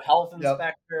 Yeah. The health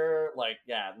inspector.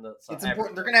 It's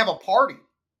important. They're gonna have a party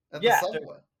at the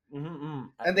Subway.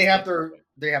 And they have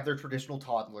their traditional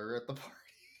toddler at the party.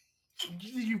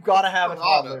 You've got to have a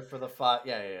toddler for the fight.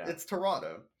 Yeah. It's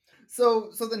Toronto.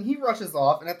 So then he rushes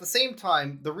off, and at the same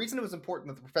time, the reason it was important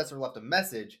that the professor left a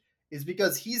message is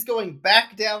because he's going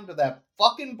back down to that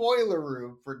fucking boiler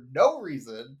room for no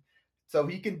reason, so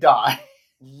he can die.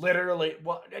 Literally,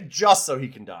 just so he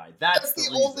can die. That's the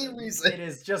only reason. It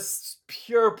is just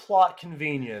pure plot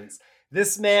convenience.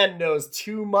 This man knows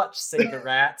too much, say the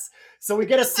rats. So we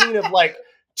get a scene of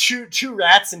two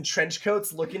rats in trench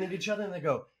coats looking at each other, and they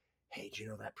go, "Hey, do you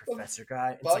know that professor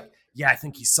guy?" It's like, "Yeah, I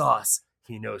think he saw us.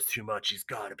 He knows too much. He's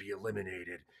got to be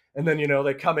eliminated." And then,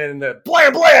 they come in and they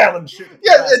blam, blam, and shoot.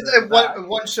 Yeah, and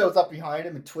one shows up behind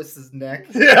him and twists his neck.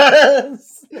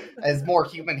 Yes! As more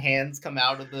human hands come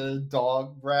out of the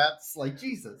dog rats.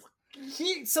 Jesus.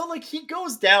 He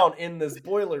goes down in this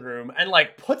boiler room and,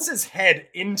 puts his head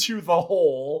into the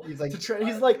hole. He's like,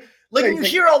 you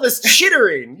hear all this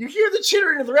chittering. You hear the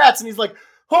chittering of the rats, and he's like,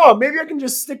 maybe I can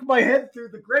just stick my head through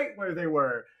the grate where they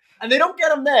were. And they don't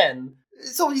get him then.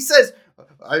 So he says,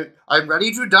 I'm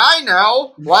ready to die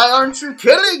now. Why aren't you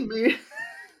killing me?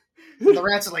 And the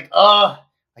rats are like, I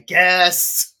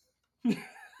guess.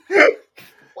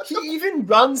 He even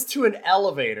runs to an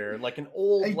elevator, an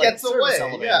old gets service away,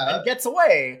 elevator, and gets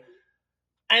away.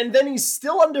 And then he's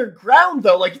still underground,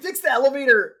 though. He takes the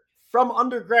elevator from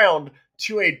underground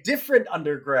to a different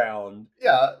underground.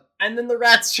 Yeah. And then the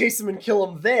rats chase him and kill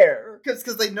him there.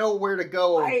 Because they know where to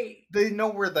go. They know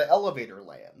where the elevator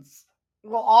lands.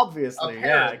 Well, obviously,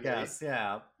 apparently. Yeah, I guess,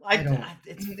 yeah.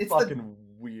 It's fucking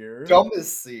weird.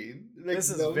 dumbest scene. It makes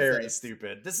This is no very sense.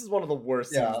 stupid. This is one of the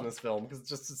worst scenes in this film because it's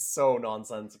just so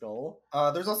nonsensical.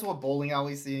 There's also a bowling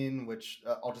alley scene, which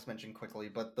I'll just mention quickly.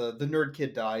 But the nerd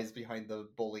kid dies behind the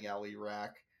bowling alley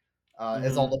rack.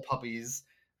 As all the puppies,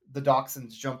 the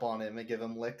dachshunds jump on him and give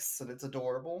him licks, and it's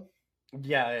adorable.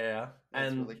 Yeah.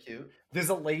 That's And really cute. there's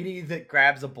a lady that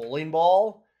grabs a bowling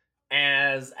ball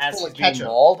as full she's of being ketchup.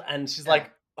 mauled, and she's Yeah.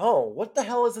 like, "Oh, what the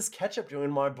hell is this ketchup doing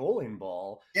in my bowling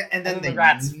ball?" Yeah, and then the they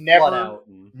rats flood never out.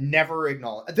 And... never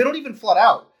acknowledge. They don't even flood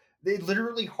out. They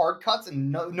literally hard cuts,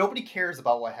 and nobody cares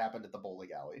about what happened at the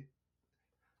bowling alley.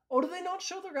 Oh, do they not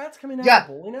show the rats coming out Yeah. of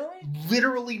the bowling alley?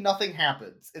 Literally nothing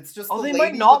happens. It's just Oh, the they lady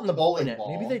might not with in the bowling alley.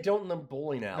 ball. Maybe they don't in the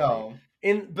bowling alley.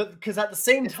 No, But because at the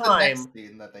same it's the time, next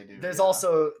scene that they do. there's yeah.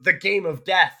 also the Game of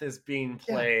Death is being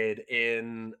Yeah. played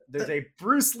in. There's a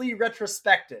Bruce Lee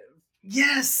retrospective.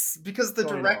 Yes, because the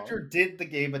going director on. did the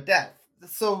Game of Death.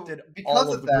 So Did because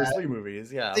all of of the that, Bruce Lee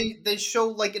movies, yeah. they show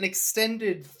like an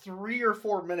extended 3 or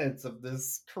 4 minutes of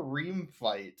this Kareem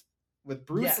fight with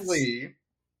Bruce Yes. Lee,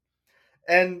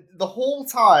 and the whole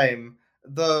time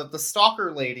the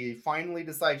stalker lady finally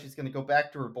decides she's going to go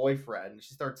back to her boyfriend.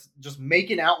 She starts just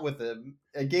making out with him,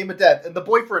 a Game of Death, and the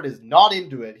boyfriend is not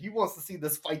into it. He wants to see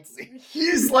this fight scene.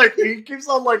 He's like, he keeps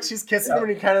on like, she's kissing him,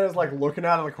 and he kind of is like looking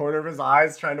out of the corner of his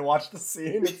eyes, trying to watch the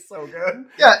scene. It's so good.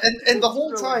 Yeah, and the It's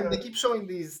whole really time good. they keep showing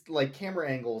these like camera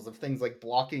angles of things like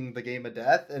blocking the Game of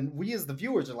Death, and we as the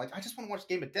viewers are like, I just want to watch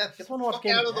Game of Death. I Get just the want to watch fuck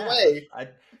Game out of of the Death. way.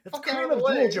 It's Fuck out Kareem of the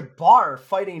way. Abdul-Jabbar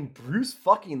fighting Bruce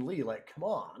fucking Lee. Like, come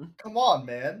on. Come on,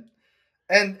 man.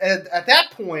 And at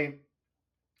that point,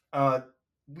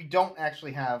 we don't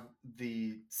actually have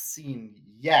the scene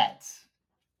yet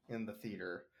in the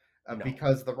theater No.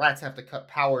 because the rats have to cut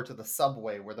power to the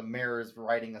subway, where the mayor is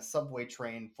riding a subway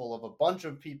train full of a bunch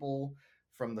of people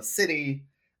from the city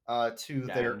to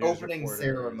Yeah, their news opening reporters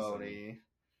ceremony.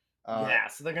 Yeah,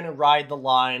 so they're gonna ride the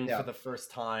line yeah. for the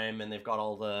first time, and they've got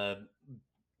all the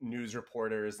news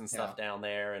reporters and stuff down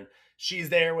there, and she's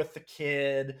there with the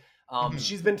kid. Mhm.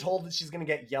 She's been told that she's gonna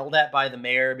get yelled at by the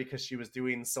mayor because she was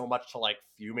doing so much to like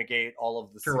fumigate all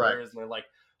of the Correct. sewers, and they're like,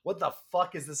 "What the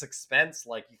fuck is this expense?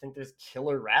 Like, you think there's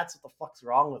killer rats? What the fuck's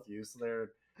wrong with you?" So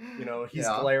they're, he's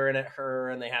Yeah. glaring at her,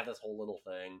 and they have this whole little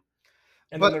thing,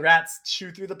 and But- then the rats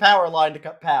chew through the power line to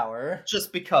cut power.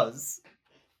 Just because.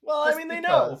 Well, Just I mean, they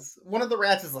know. because. One of the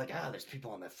rats is like, there's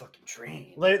people on that fucking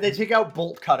train. They take out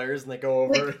bolt cutters and they go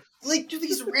over. Like, do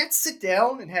these rats sit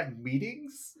down and have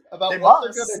meetings about They what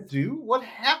must. they're gonna do? What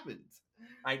happened?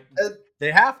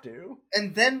 They have to.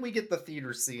 And then we get the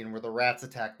theater scene where the rats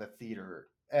attack the theater.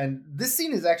 And this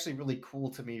scene is actually really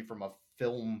cool to me from a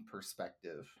film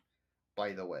perspective,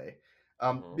 by the way.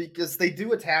 Because they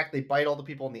do attack, they bite all the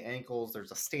people on the ankles,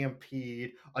 there's a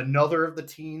stampede, another of the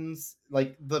teens,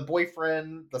 like the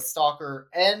boyfriend, the stalker,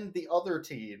 and the other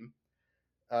teen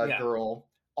girl,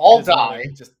 all Just,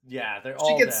 like, die. they're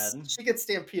all dead. She gets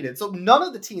stampeded. So none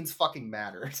of the teens fucking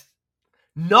mattered.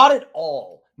 Not at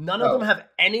all. None of No. them have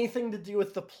anything to do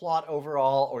with the plot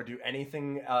overall or do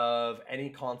anything of any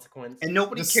consequence. And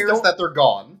nobody The cares that they're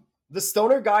gone. The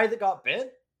stoner guy that got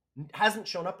bit hasn't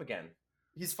shown up again.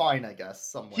 He's fine, I guess,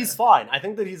 somewhere. He's fine. I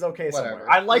think that he's okay somewhere. Whatever.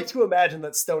 I like to imagine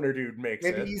that stoner dude makes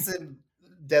Maybe it. he's in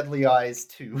Deadly Eyes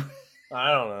too.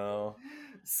 I don't know.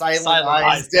 Silent Silent Eyes,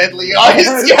 Eyes, Deadly Deadly Eyes.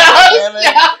 Eyes.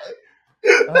 Yes,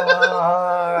 Damn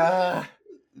yeah.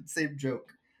 Same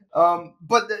joke.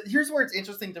 But here's where it's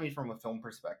interesting to me from a film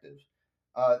perspective.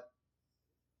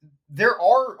 There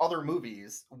are other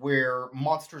movies where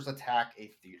monsters attack a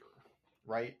theater,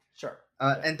 right? Sure.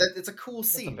 And that it's a cool a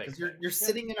scene big because you're thing.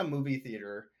 sitting in a movie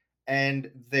theater and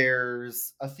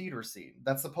there's a theater scene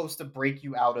that's supposed to break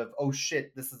you out of, oh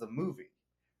shit, this is a movie,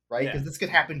 right? Because Yeah. this could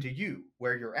happen to you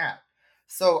where you're at.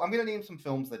 So I'm gonna name some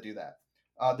films that do that.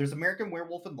 There's American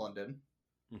Werewolf in London,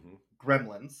 Mm-hmm.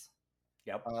 Gremlins,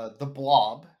 Yep. The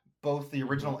Blob, both the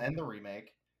original Mm-hmm. and the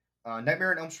remake,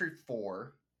 Nightmare on Elm Street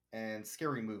 4, and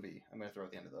Scary Movie. I'm gonna throw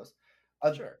at the end of those.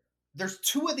 Sure. There's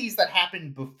 2 of these that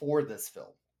happened before this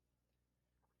film,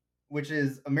 which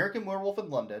is American Werewolf in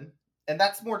London, and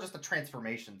that's more just a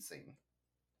transformation scene.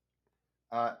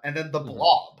 And then The Mhm.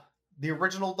 Blob, the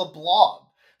original The Blob.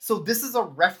 So this is a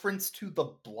reference to The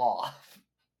Blob.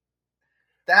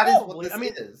 That is Probably. what this I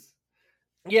mean, is.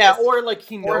 Yeah, It's- or like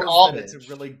he or an knows that it's homage. a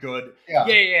really good. Yeah.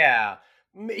 Yeah.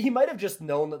 He might have just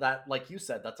known that, like you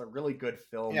said, that's a really good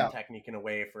film Yeah. technique in a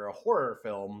way for a horror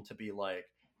film to be like,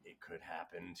 it could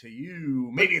happen to you.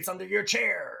 Maybe it's under your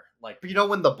chair. Like, But you know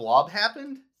when The Blob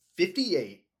happened?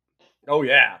 58. oh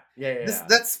yeah, yeah.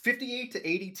 That's 58 to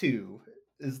 82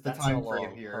 is the That's time how frame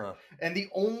long, here. huh. And the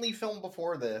only film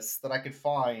before this that I could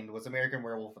find was American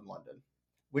Werewolf in London.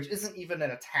 which isn't even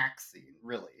an attack scene,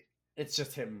 really. It's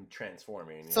just him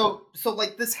transforming. Yeah. So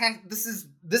like this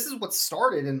is what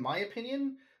started, in my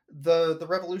opinion, the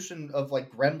revolution of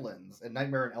like Gremlins and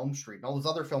Nightmare on Elm Street and all those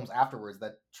other films afterwards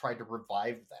that tried to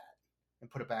revive that and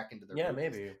put it back into their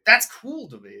movies. Maybe that's cool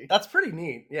to me. That's pretty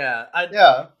neat. Yeah,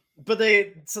 yeah. But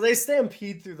they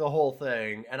stampede through the whole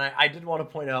thing, and I did want to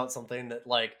point out something that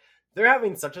like they're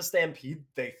having such a stampede,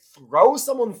 they throw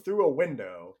someone through a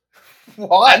window.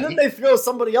 Why? And then they throw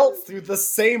somebody else through the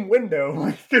same window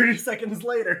like 30 seconds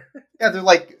later. Yeah, they're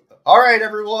like, all right,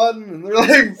 everyone. And they're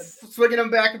like swinging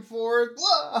them back and forth.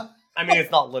 Blah. I mean,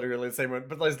 it's not literally the same one,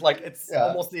 but it's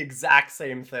almost the exact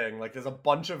same thing. Like, there's a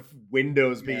bunch of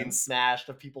windows being smashed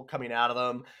of people coming out of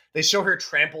them. They show her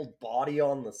trampled body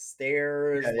on the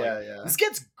stairs. Yeah. This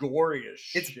gets gory as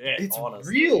shit, it's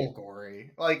honestly. real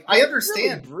gory. Like, I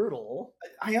understand. Really brutal.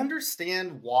 I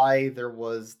understand why there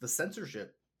was the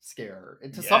censorship scare,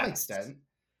 and to some extent.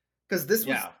 Because this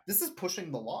is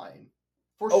pushing the line.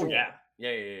 For sure. Yeah.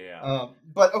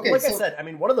 But okay, I said, I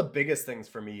mean, one of the biggest things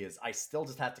for me is I still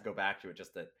just have to go back to it.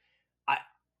 Just that,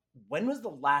 when was the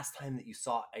last time that you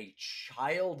saw a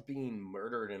child being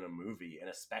murdered in a movie, and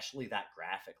especially that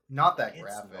graphic? Not that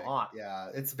graphic. Yeah,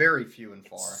 it's very few and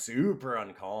far. It's super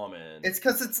uncommon. It's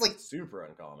because it's like super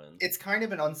uncommon. It's kind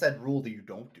of an unsaid rule that you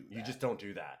don't do that. You just don't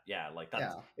do that. Yeah, like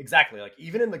that's exactly like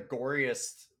even in the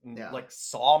goriest. Like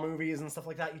Saw movies and stuff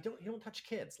like that, you don't touch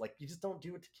kids. Like, you just don't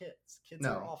do it to kids. Kids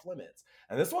are off limits,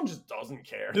 and this one just doesn't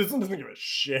care. This one doesn't give a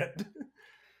shit.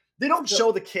 They don't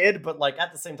show the kid, but like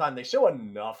at the same time, they show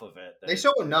enough of it. They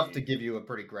show enough to give you a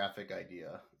pretty graphic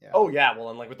idea. Yeah. Oh yeah, well,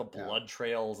 and like with the blood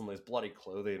trails and there's bloody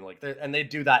clothing, like and they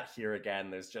do that here again.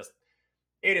 There's just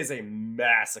it is a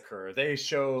massacre. They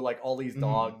show like all these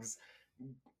dogs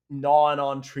gnawing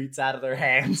on treats out of their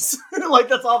hands. Like,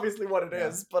 that's obviously what it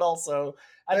is, but also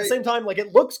at the same time, like,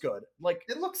 it looks good. Like,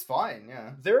 it looks fine.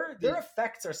 Yeah, their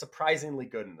effects are surprisingly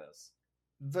good in this.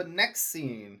 The next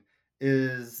scene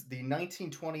is the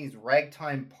 1920s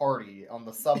ragtime party on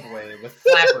the subway with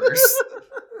flappers.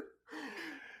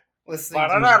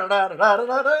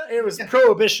 It was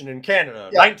Prohibition in Canada,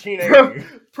 1980.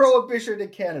 Prohibition in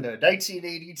Canada,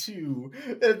 1982.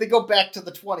 They go back to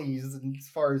the 20s as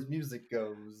far as music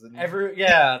goes. And...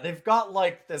 they've got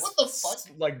like this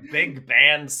like big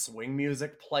band swing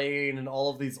music playing, and all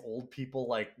of these old people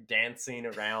like dancing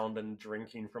around and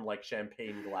drinking from like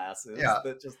champagne glasses. Yeah,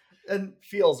 that just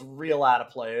feels real out of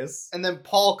place. And then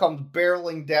Paul comes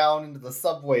barreling down into the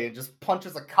subway and just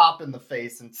punches a cop in the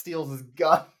face and steals his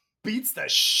gun. Beats the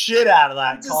shit out of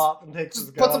that cop and takes his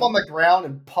gun. Puts him on the ground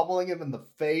and pummeling him in the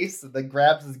face, and then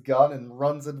grabs his gun and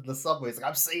runs into the subway. He's like,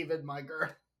 I'm saving my girl.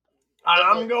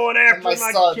 I'm going after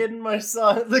my kid and my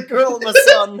son. The girl and my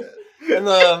son. And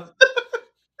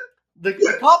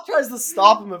the cop tries to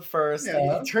stop him at first. Yeah.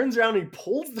 And he turns around and he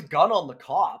pulls the gun on the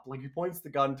cop. Like, he points the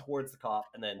gun towards the cop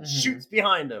and then shoots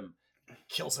behind him.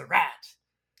 Kills a rat.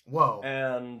 Whoa.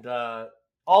 And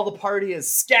all the party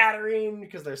is scattering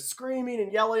because they're screaming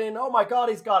and yelling, oh my god,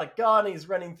 he's got a gun. He's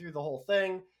running through the whole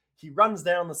thing. He runs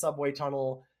down the subway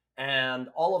tunnel, and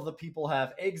all of the people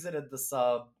have exited the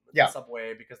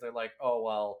subway because they're like, oh,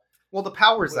 well, the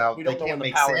power's out. We don't know when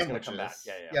the power's going to come back.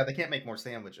 Yeah, they can't make more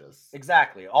sandwiches.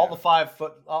 Exactly. All the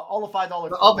 $5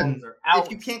 the ovens are out.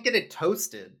 If you can't get it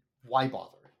toasted, why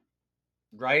bother?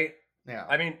 Right? Yeah.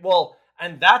 I mean, well...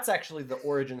 And that's actually the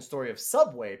origin story of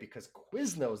Subway, because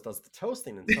Quiznos does the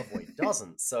toasting and Subway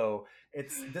doesn't. So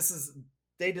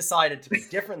they decided to be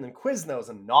different than Quiznos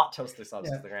and not toast their subs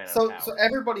because they ran out of power. So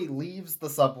everybody leaves the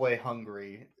Subway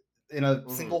hungry in a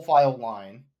single file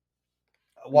line.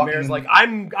 The mayor's like,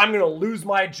 I'm gonna lose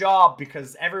my job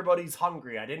because everybody's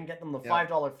hungry. I didn't get them the $5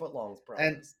 footlongs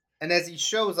prize. And as he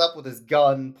shows up with his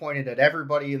gun pointed at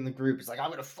everybody in the group, he's like, I'm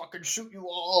gonna fucking shoot you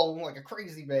all like a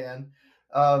crazy man.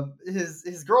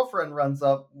 His girlfriend runs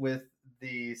up with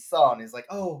the son. He's like,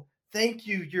 oh, thank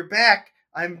you, you're back.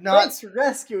 Thanks for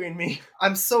rescuing me.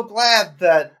 I'm so glad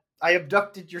that I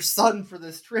abducted your son for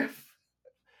this trip.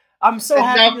 I'm so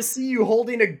happy to see you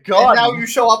holding a gun. And now you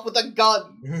show up with a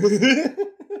gun.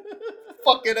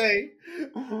 Fucking A.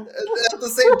 At the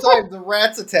same time, the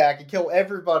rats attack and kill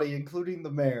everybody, including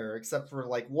the mayor, except for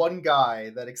like one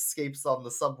guy that escapes on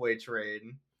the subway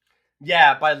train.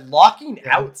 Yeah, by locking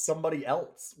out somebody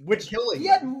else, which he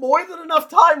had more than enough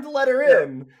time to let her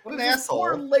in. What an asshole!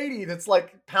 Poor lady that's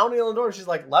like pounding on the door. She's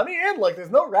like, "Let me in! Like, there's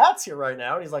no rats here right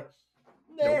now." And he's like,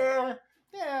 "Nah,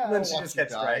 yeah." And then she just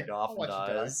gets dragged off and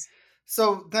dies.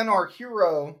 So then our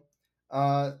hero,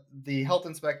 the health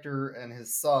inspector and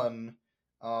his son,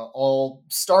 all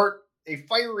start a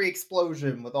fiery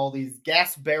explosion with all these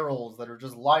gas barrels that are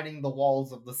just lining the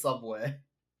walls of the subway.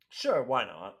 Sure, why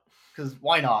not? Because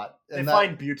why not? They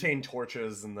find butane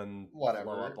torches and then whatever.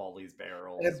 blow up all these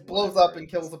barrels. And it blows up and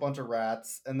kills a bunch of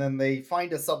rats, and then they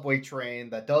find a subway train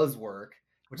that does work,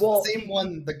 which is the same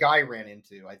one the guy ran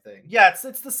into, I think. Yeah,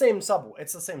 it's the same subway.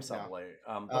 It's the same subway.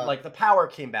 But like the power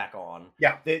came back on.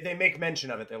 Yeah. They make mention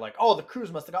of it. They're like, oh, the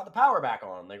crews must have got the power back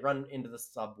on. They run into the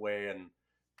subway, and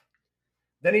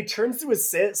then he turns to his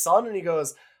son and he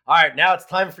goes, all right, now it's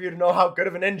time for you to know how good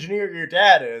of an engineer your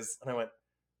dad is. And I went,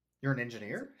 you're an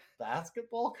engineer?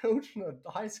 Basketball coach in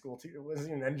a high school teacher? Was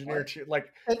he an engineer?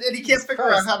 Like, and he can't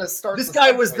figure out how to start. This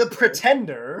guy was the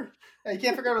pretender. Yeah, he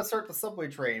can't figure out how to start the subway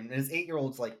train. And his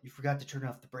 8-year-old's like, "You forgot to turn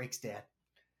off the brakes, Dad."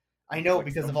 I know,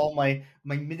 because of all my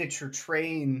miniature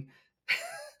train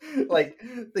like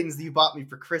things that you bought me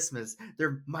for Christmas.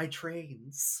 They're my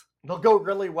trains. They'll go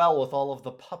really well with all of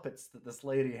the puppets that this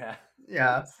lady has.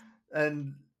 Yeah,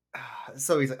 and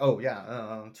so he's like, "Oh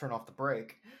yeah, turn off the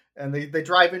brake." And they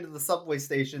drive into the subway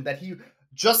station that he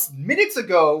just minutes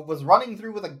ago was running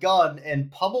through with a gun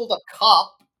and pummeled a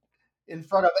cop in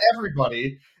front of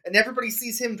everybody. And everybody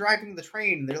sees him driving the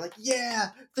train. And they're like, yeah,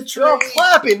 the train. They're all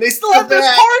clapping. They still have their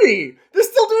party. They're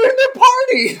still doing their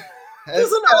party.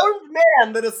 There's an armed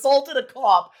man that assaulted a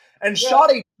cop and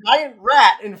shot a giant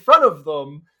rat in front of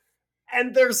them.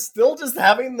 And they're still just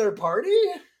having their party?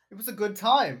 It was a good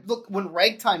time. Look, when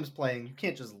Ragtime's playing, you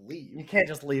can't just leave. You can't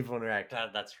just leave when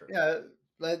Ragtime. That's true. Yeah,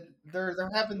 they're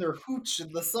having their hooch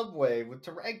in the subway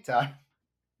to Ragtime.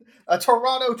 A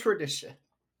Toronto tradition.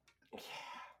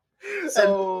 Yeah.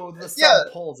 So the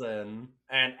sub pulls in,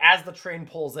 and as the train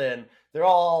pulls in, they're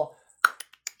all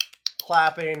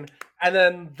clapping, and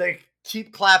then they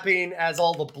keep clapping as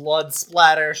all the blood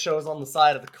splatter shows on the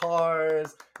side of the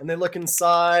cars, and they look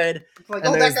inside, like,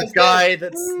 and there's the guy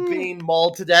that's being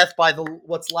mauled to death by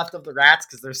what's left of the rats,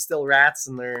 because there's still rats,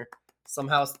 and they're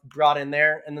somehow brought in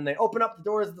there, and then they open up the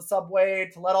doors of the subway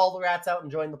to let all the rats out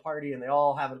and join the party, and they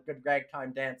all have a good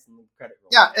ragtime dance in the credit roll.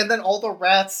 Yeah, and then all the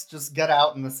rats just get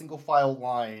out in a single file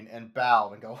line and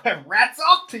bow and go, "Rats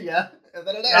off to you!" And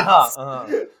then it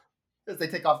ends. As they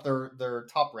take off their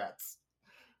top rats.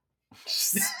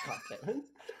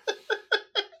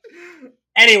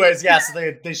 Anyways, yeah,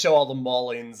 so they show all the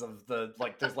maulings of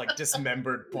there's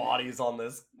dismembered bodies on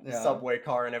this subway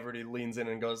car, and everybody leans in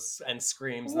and goes and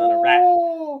screams, and then a rat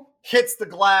hits the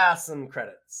glass, and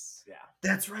credits. Yeah.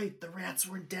 That's right, the rats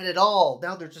weren't dead at all.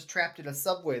 Now they're just trapped in a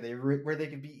subway where they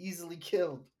can be easily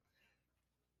killed.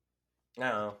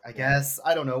 No. I guess.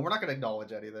 I don't know. We're not going to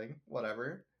acknowledge anything.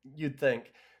 Whatever. You'd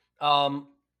think.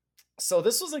 So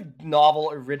this was a novel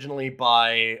originally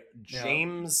by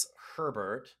James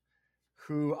Herbert,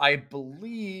 who I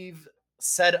believe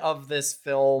said of this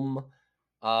film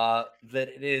that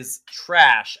it is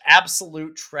trash,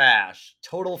 absolute trash,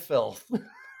 total filth.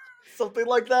 Something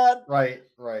like that. Right.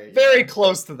 Very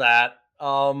close to that.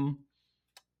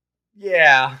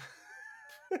 Yeah.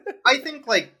 I think,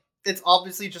 it's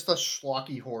obviously just a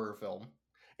schlocky horror film.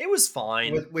 It was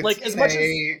fine. With as much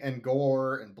and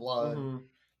gore and blood. Mm-hmm.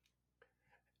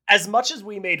 As much as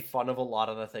we made fun of a lot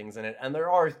of the things in it, and there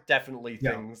are definitely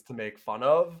things to make fun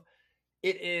of,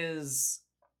 it is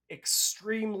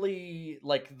extremely,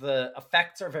 the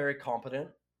effects are very competent.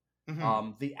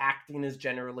 Mm-hmm. The acting is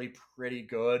generally pretty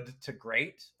good to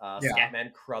great.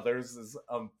 Scatman Crothers is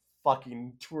a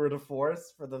fucking tour de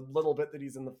force for the little bit that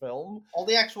he's in the film. All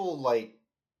the actual,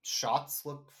 shots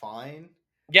look fine.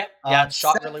 Yeah, it's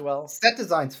shot really well. Set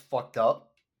design's fucked up.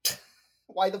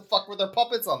 Why the fuck were there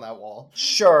puppets on that wall?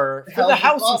 Sure, for the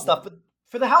house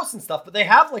and stuff, but they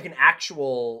have an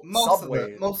actual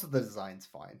subway. Most of the design's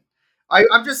fine.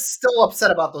 I'm just still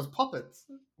upset about those puppets.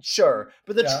 Sure,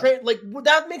 but the train,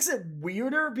 that makes it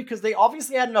weirder because they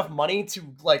obviously had enough money to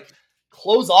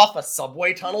close off a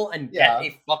subway tunnel and get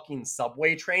a fucking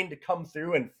subway train to come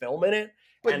through and film in it.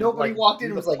 But nobody walked in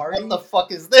and was like, "What the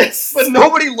fuck is this?" But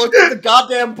nobody looked at the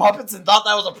goddamn puppets and thought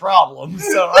that was a problem.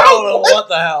 So I don't know what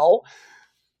the hell.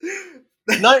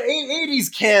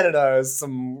 80s Canada is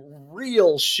some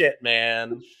real shit,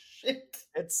 man.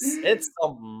 It's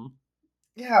something.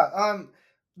 Yeah.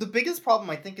 The biggest problem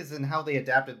I think is in how they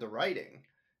adapted the writing.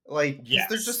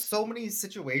 There's just so many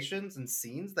situations and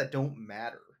scenes that don't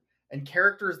matter, and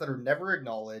characters that are never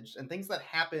acknowledged, and things that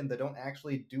happen that don't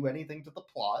actually do anything to the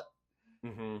plot.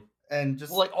 Mm-hmm. And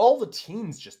just all the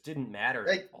teens just didn't matter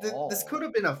at all. This could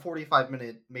have been a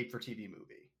 45-minute made-for-TV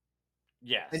movie.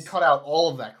 Yes. And cut out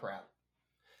all of that crap.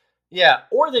 Yeah,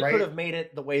 or they could have made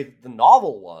it the way the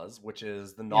novel was, which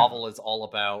is the novel is all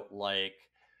about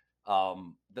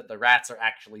that the rats are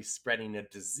actually spreading a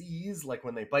disease. Like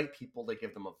when they bite people, they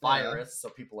give them a virus, so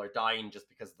people are dying just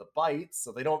because of the bites.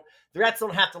 So the rats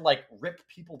don't have to like rip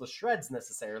people to shreds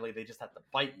necessarily. They just have to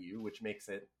bite you, which makes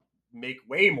it make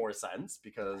way more sense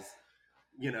because,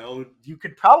 you know, you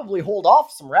could probably hold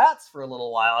off some rats for a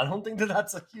little while. I don't think that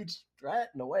that's a huge threat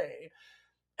in a way.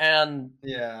 And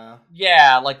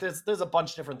yeah, like there's a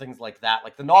bunch of different things like that.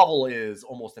 Like the novel is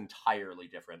almost entirely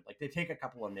different. Like they take a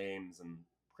couple of names and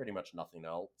pretty much nothing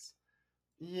else.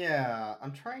 Yeah,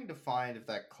 I'm trying to find if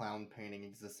that clown painting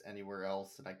exists anywhere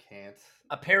else, and I can't.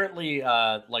 Apparently,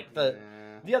 like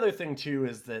the other thing too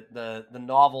is that the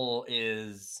novel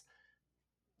is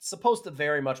supposed to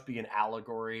very much be an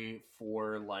allegory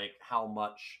for like how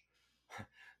much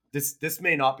this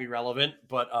may not be relevant,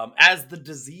 but as the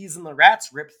disease and the rats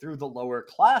rip through the lower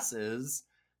classes,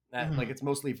 like it's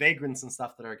mostly vagrants and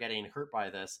stuff that are getting hurt by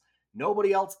this.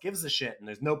 Nobody else gives a shit, and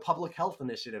there's no public health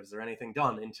initiatives or anything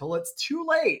done until it's too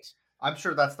late. I'm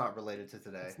sure that's not related to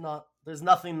today. It's not. There's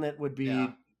nothing that would be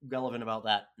relevant about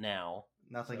that now.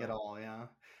 Nothing at all. Yeah.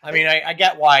 I mean, I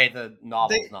get why the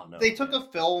novel's not known. They took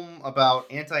a film about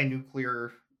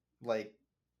anti-nuclear, like,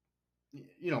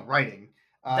 you know, writing.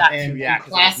 And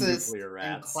classist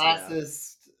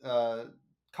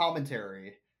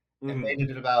commentary, and made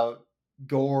it about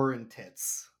gore and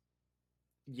tits.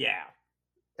 Yeah.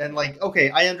 And like, okay,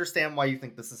 I understand why you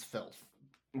think this is filth.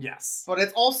 Yes. But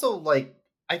it's also like,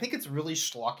 I think it's really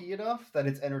schlocky enough that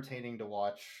it's entertaining to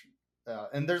watch.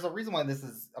 And there's a reason why this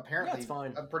is apparently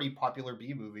a pretty popular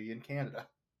B movie in Canada.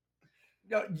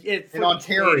 No, in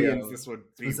Ontario, this would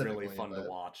be really fun to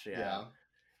watch. Yeah.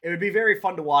 It would be very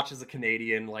fun to watch as a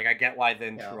Canadian. Like, I get why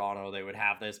then Toronto they would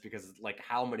have this, because like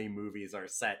how many movies are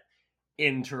set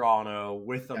in Toronto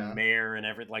with a mayor and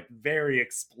everything, like very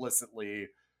explicitly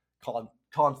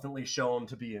constantly shown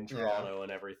to be in Toronto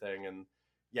and everything. And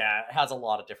yeah, it has a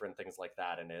lot of different things like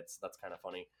that, and that's kind of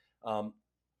funny.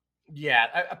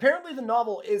 Apparently the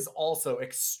novel is also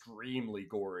extremely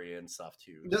gory and stuff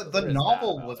too. The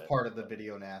novel was part of the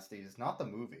video nasties, not the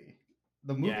movie.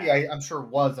 The movie I'm sure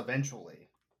was eventually,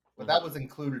 but that was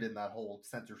included in that whole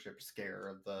censorship scare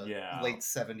of the late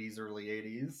 70s, early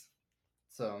 80s.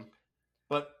 So,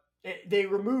 but they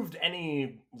removed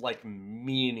any like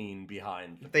meaning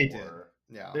behind the they gore.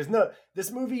 Did. Yeah. There's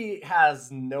this movie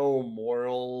has no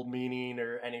moral meaning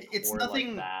or any it's nothing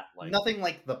like that. Like, nothing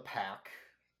like The Pack,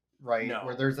 right? No.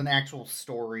 Where there's an actual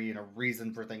story and a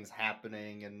reason for things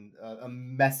happening and a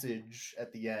message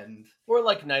at the end. Or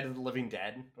like Night of the Living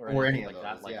Dead or any like of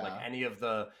that. those, Like any of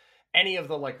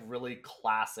the like really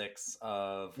classics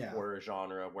of horror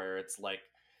genre where it's like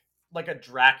a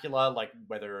Dracula, like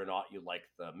whether or not you like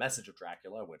the message of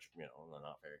Dracula, which, you know, they're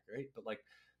not very great, but like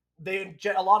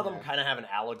a lot of them kind of have an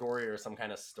allegory or some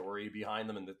kind of story behind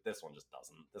them, and this one just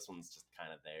doesn't. This one's just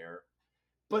kind of there.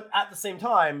 But at the same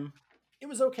time, it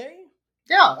was okay.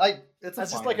 Yeah, it's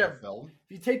just like a film.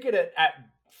 If you take it at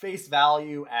face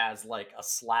value as like a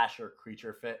slasher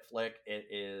creature flick, it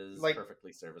is like,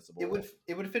 perfectly serviceable.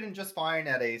 It would fit in just fine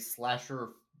at a slasher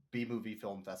B-movie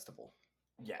film festival.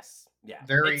 Yes. Yeah.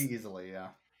 Very easily, yeah.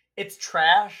 It's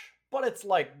trash, but it's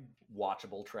like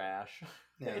watchable trash.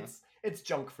 Yeah. It's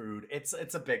junk food. It's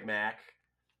a Big Mac.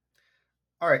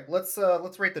 All right, let's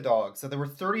rate the dogs. So there were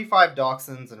 35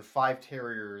 dachshunds and 5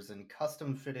 terriers in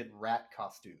custom-fitted rat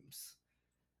costumes,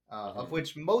 of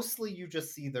which mostly you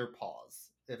just see their paws,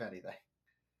 if anything.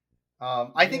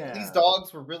 I think these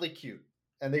dogs were really cute,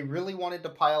 and they really wanted to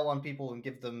pile on people and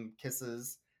give them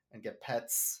kisses and get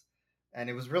pets. And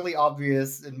it was really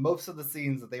obvious in most of the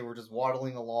scenes that they were just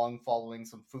waddling along, following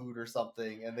some food or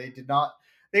something, and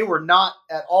they were not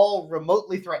at all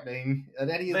remotely threatening at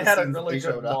any of the scenes that they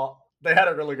showed up. They had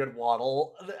a really good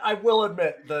waddle. I will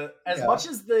admit, as much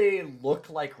as they look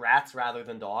like rats rather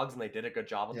than dogs, and they did a good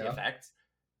job with the effects,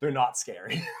 they're not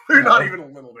scary. They're not even a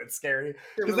little bit scary.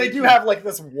 Because they do have like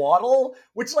this waddle,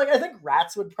 which like I think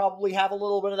rats would probably have a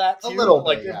little bit of that too. A little bit,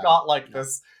 like they've got like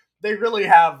this. They really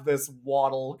have this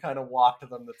waddle kind of walk to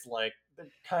them that's like, they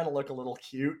kind of look a little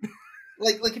cute.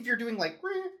 like if you're doing like,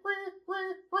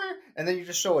 and then you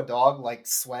just show a dog like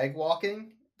swag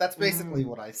walking, that's basically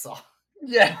what I saw.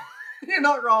 Yeah, you're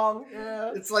not wrong.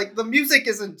 Yeah. It's like the music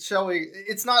isn't showing,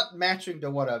 it's not matching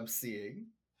to what I'm seeing.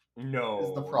 No.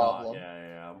 Is the problem.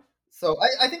 Yeah. So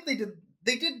I think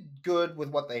they did good with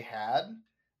what they had,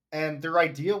 and their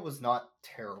idea was not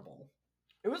terrible.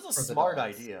 It was a smart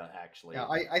idea, actually. Yeah,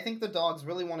 I think the dogs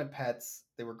really wanted pets.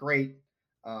 They were great.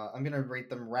 I'm gonna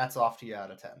rate them rats off to you out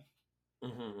of 10.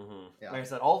 Yeah. Like I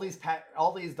said, all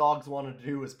these dogs wanted to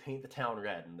do was paint the town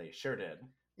red, and they sure did.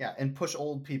 Yeah, and push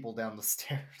old people down the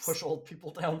stairs.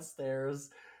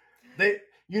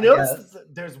 You You I notice guess.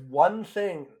 that there's one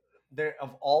thing there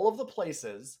of all of the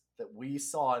places that we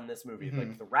saw in this movie.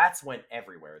 Like the rats went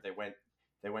everywhere. They went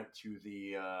to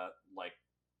the like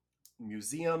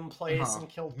museum place and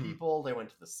killed people. They went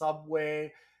to the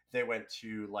subway. They went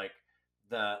to like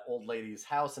the old lady's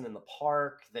house and in the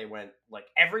park. They went like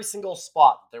every single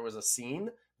spot there was a scene.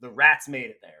 The rats made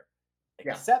it there,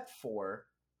 except for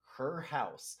her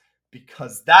house.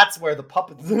 Because that's where the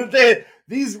puppets...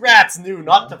 these rats knew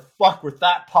not to fuck with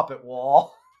that puppet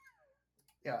wall.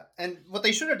 Yeah, and what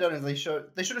they should have done is they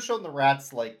should have shown the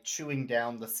rats like chewing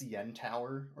down the CN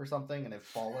tower or something, and it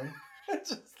fallen.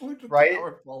 Just like the right?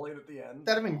 tower falling at the end.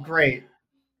 That'd have been great,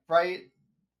 right?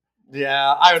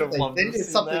 Yeah, I would have loved to see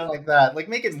something that. Like that. Like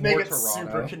make it Just more make it Toronto.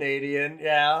 super Canadian,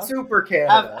 yeah. Super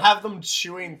Canada. Have them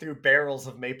chewing through barrels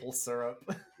of maple syrup.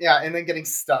 Yeah, and then getting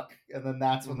stuck, and then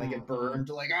that's when they get burned.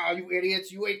 Like, oh, you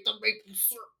idiots! You ate the maple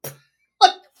syrup.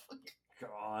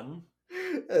 God.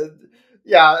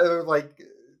 Yeah, or like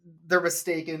they're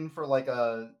mistaken for like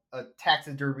a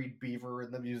taxidermied beaver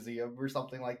in the museum or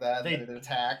something like that. And it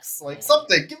attacks. Like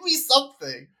something. Give me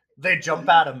something. They jump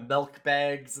out of milk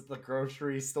bags at the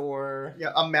grocery store.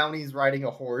 Yeah, a Mountie's riding a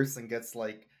horse and gets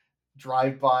like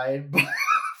drive-by. Right?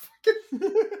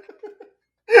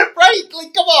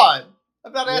 Like, come on.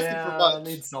 I'm not asking for much. I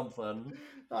need something.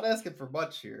 Not asking for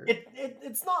much here.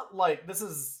 It's not like this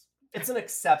is. It's an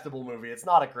acceptable movie. It's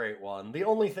not a great one. The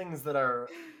only things that are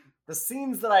the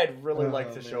scenes that I'd really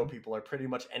like to show people are pretty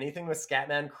much anything with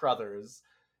Scatman Crothers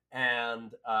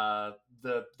and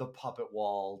the puppet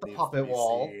wall. The puppet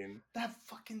wall. That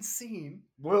fucking scene.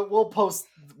 We'll post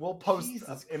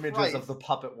Jesus images Christ. of the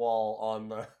puppet wall on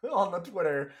the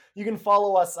Twitter. You can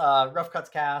follow us Rough Cuts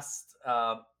Cast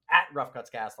at Rough Cuts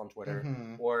Cast on Twitter,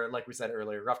 or like we said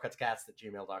earlier,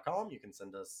 roughcutscast@gmail.com. You can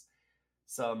send us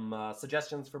some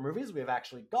suggestions for movies. We have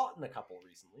actually gotten a couple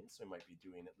recently, so we might be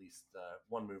doing at least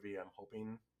one movie, I'm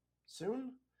hoping,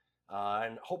 soon.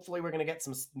 And hopefully we're going to get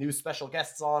some new special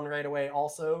guests on right away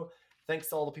also. Thanks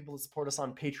to all the people that support us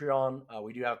on Patreon.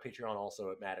 We do have a Patreon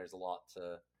also. It matters a lot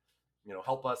to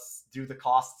help us do the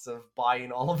costs of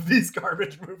buying all of these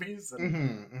garbage movies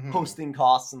and hosting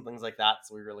costs and things like that.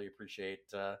 So we really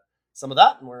appreciate some of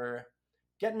that. And we're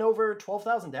getting over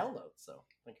 12,000 downloads. So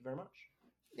thank you very much.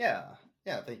 Yeah,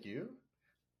 thank you.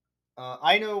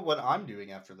 I know what I'm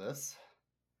doing after this.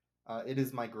 It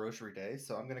is my grocery day,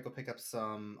 so I'm gonna go pick up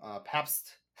some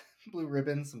Pabst Blue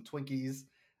Ribbon, some Twinkies,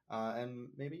 and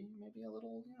maybe a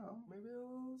little, maybe a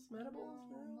little edible.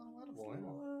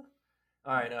 Yeah.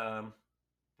 All right.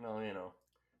 Well,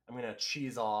 I'm gonna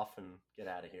cheese off and get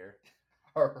out of here.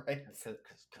 All right. Because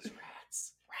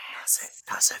rats.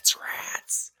 Because it's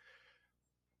rats.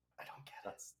 I don't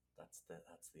get it. That's the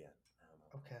end. I don't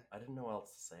know. Okay. I didn't know what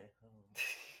else to say. All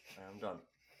right, I'm done.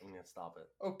 I'm gonna stop it.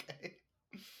 Okay.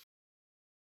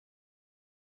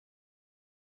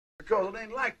 Because it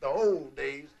ain't like the old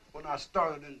days when I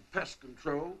started in pest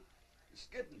control. It's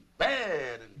getting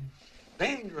bad and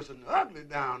dangerous and ugly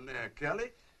down there,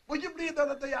 Kelly. Would you believe the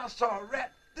other day I saw a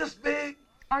rat this big?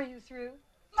 Are you through?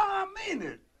 No, I mean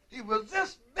it. He was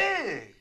this big.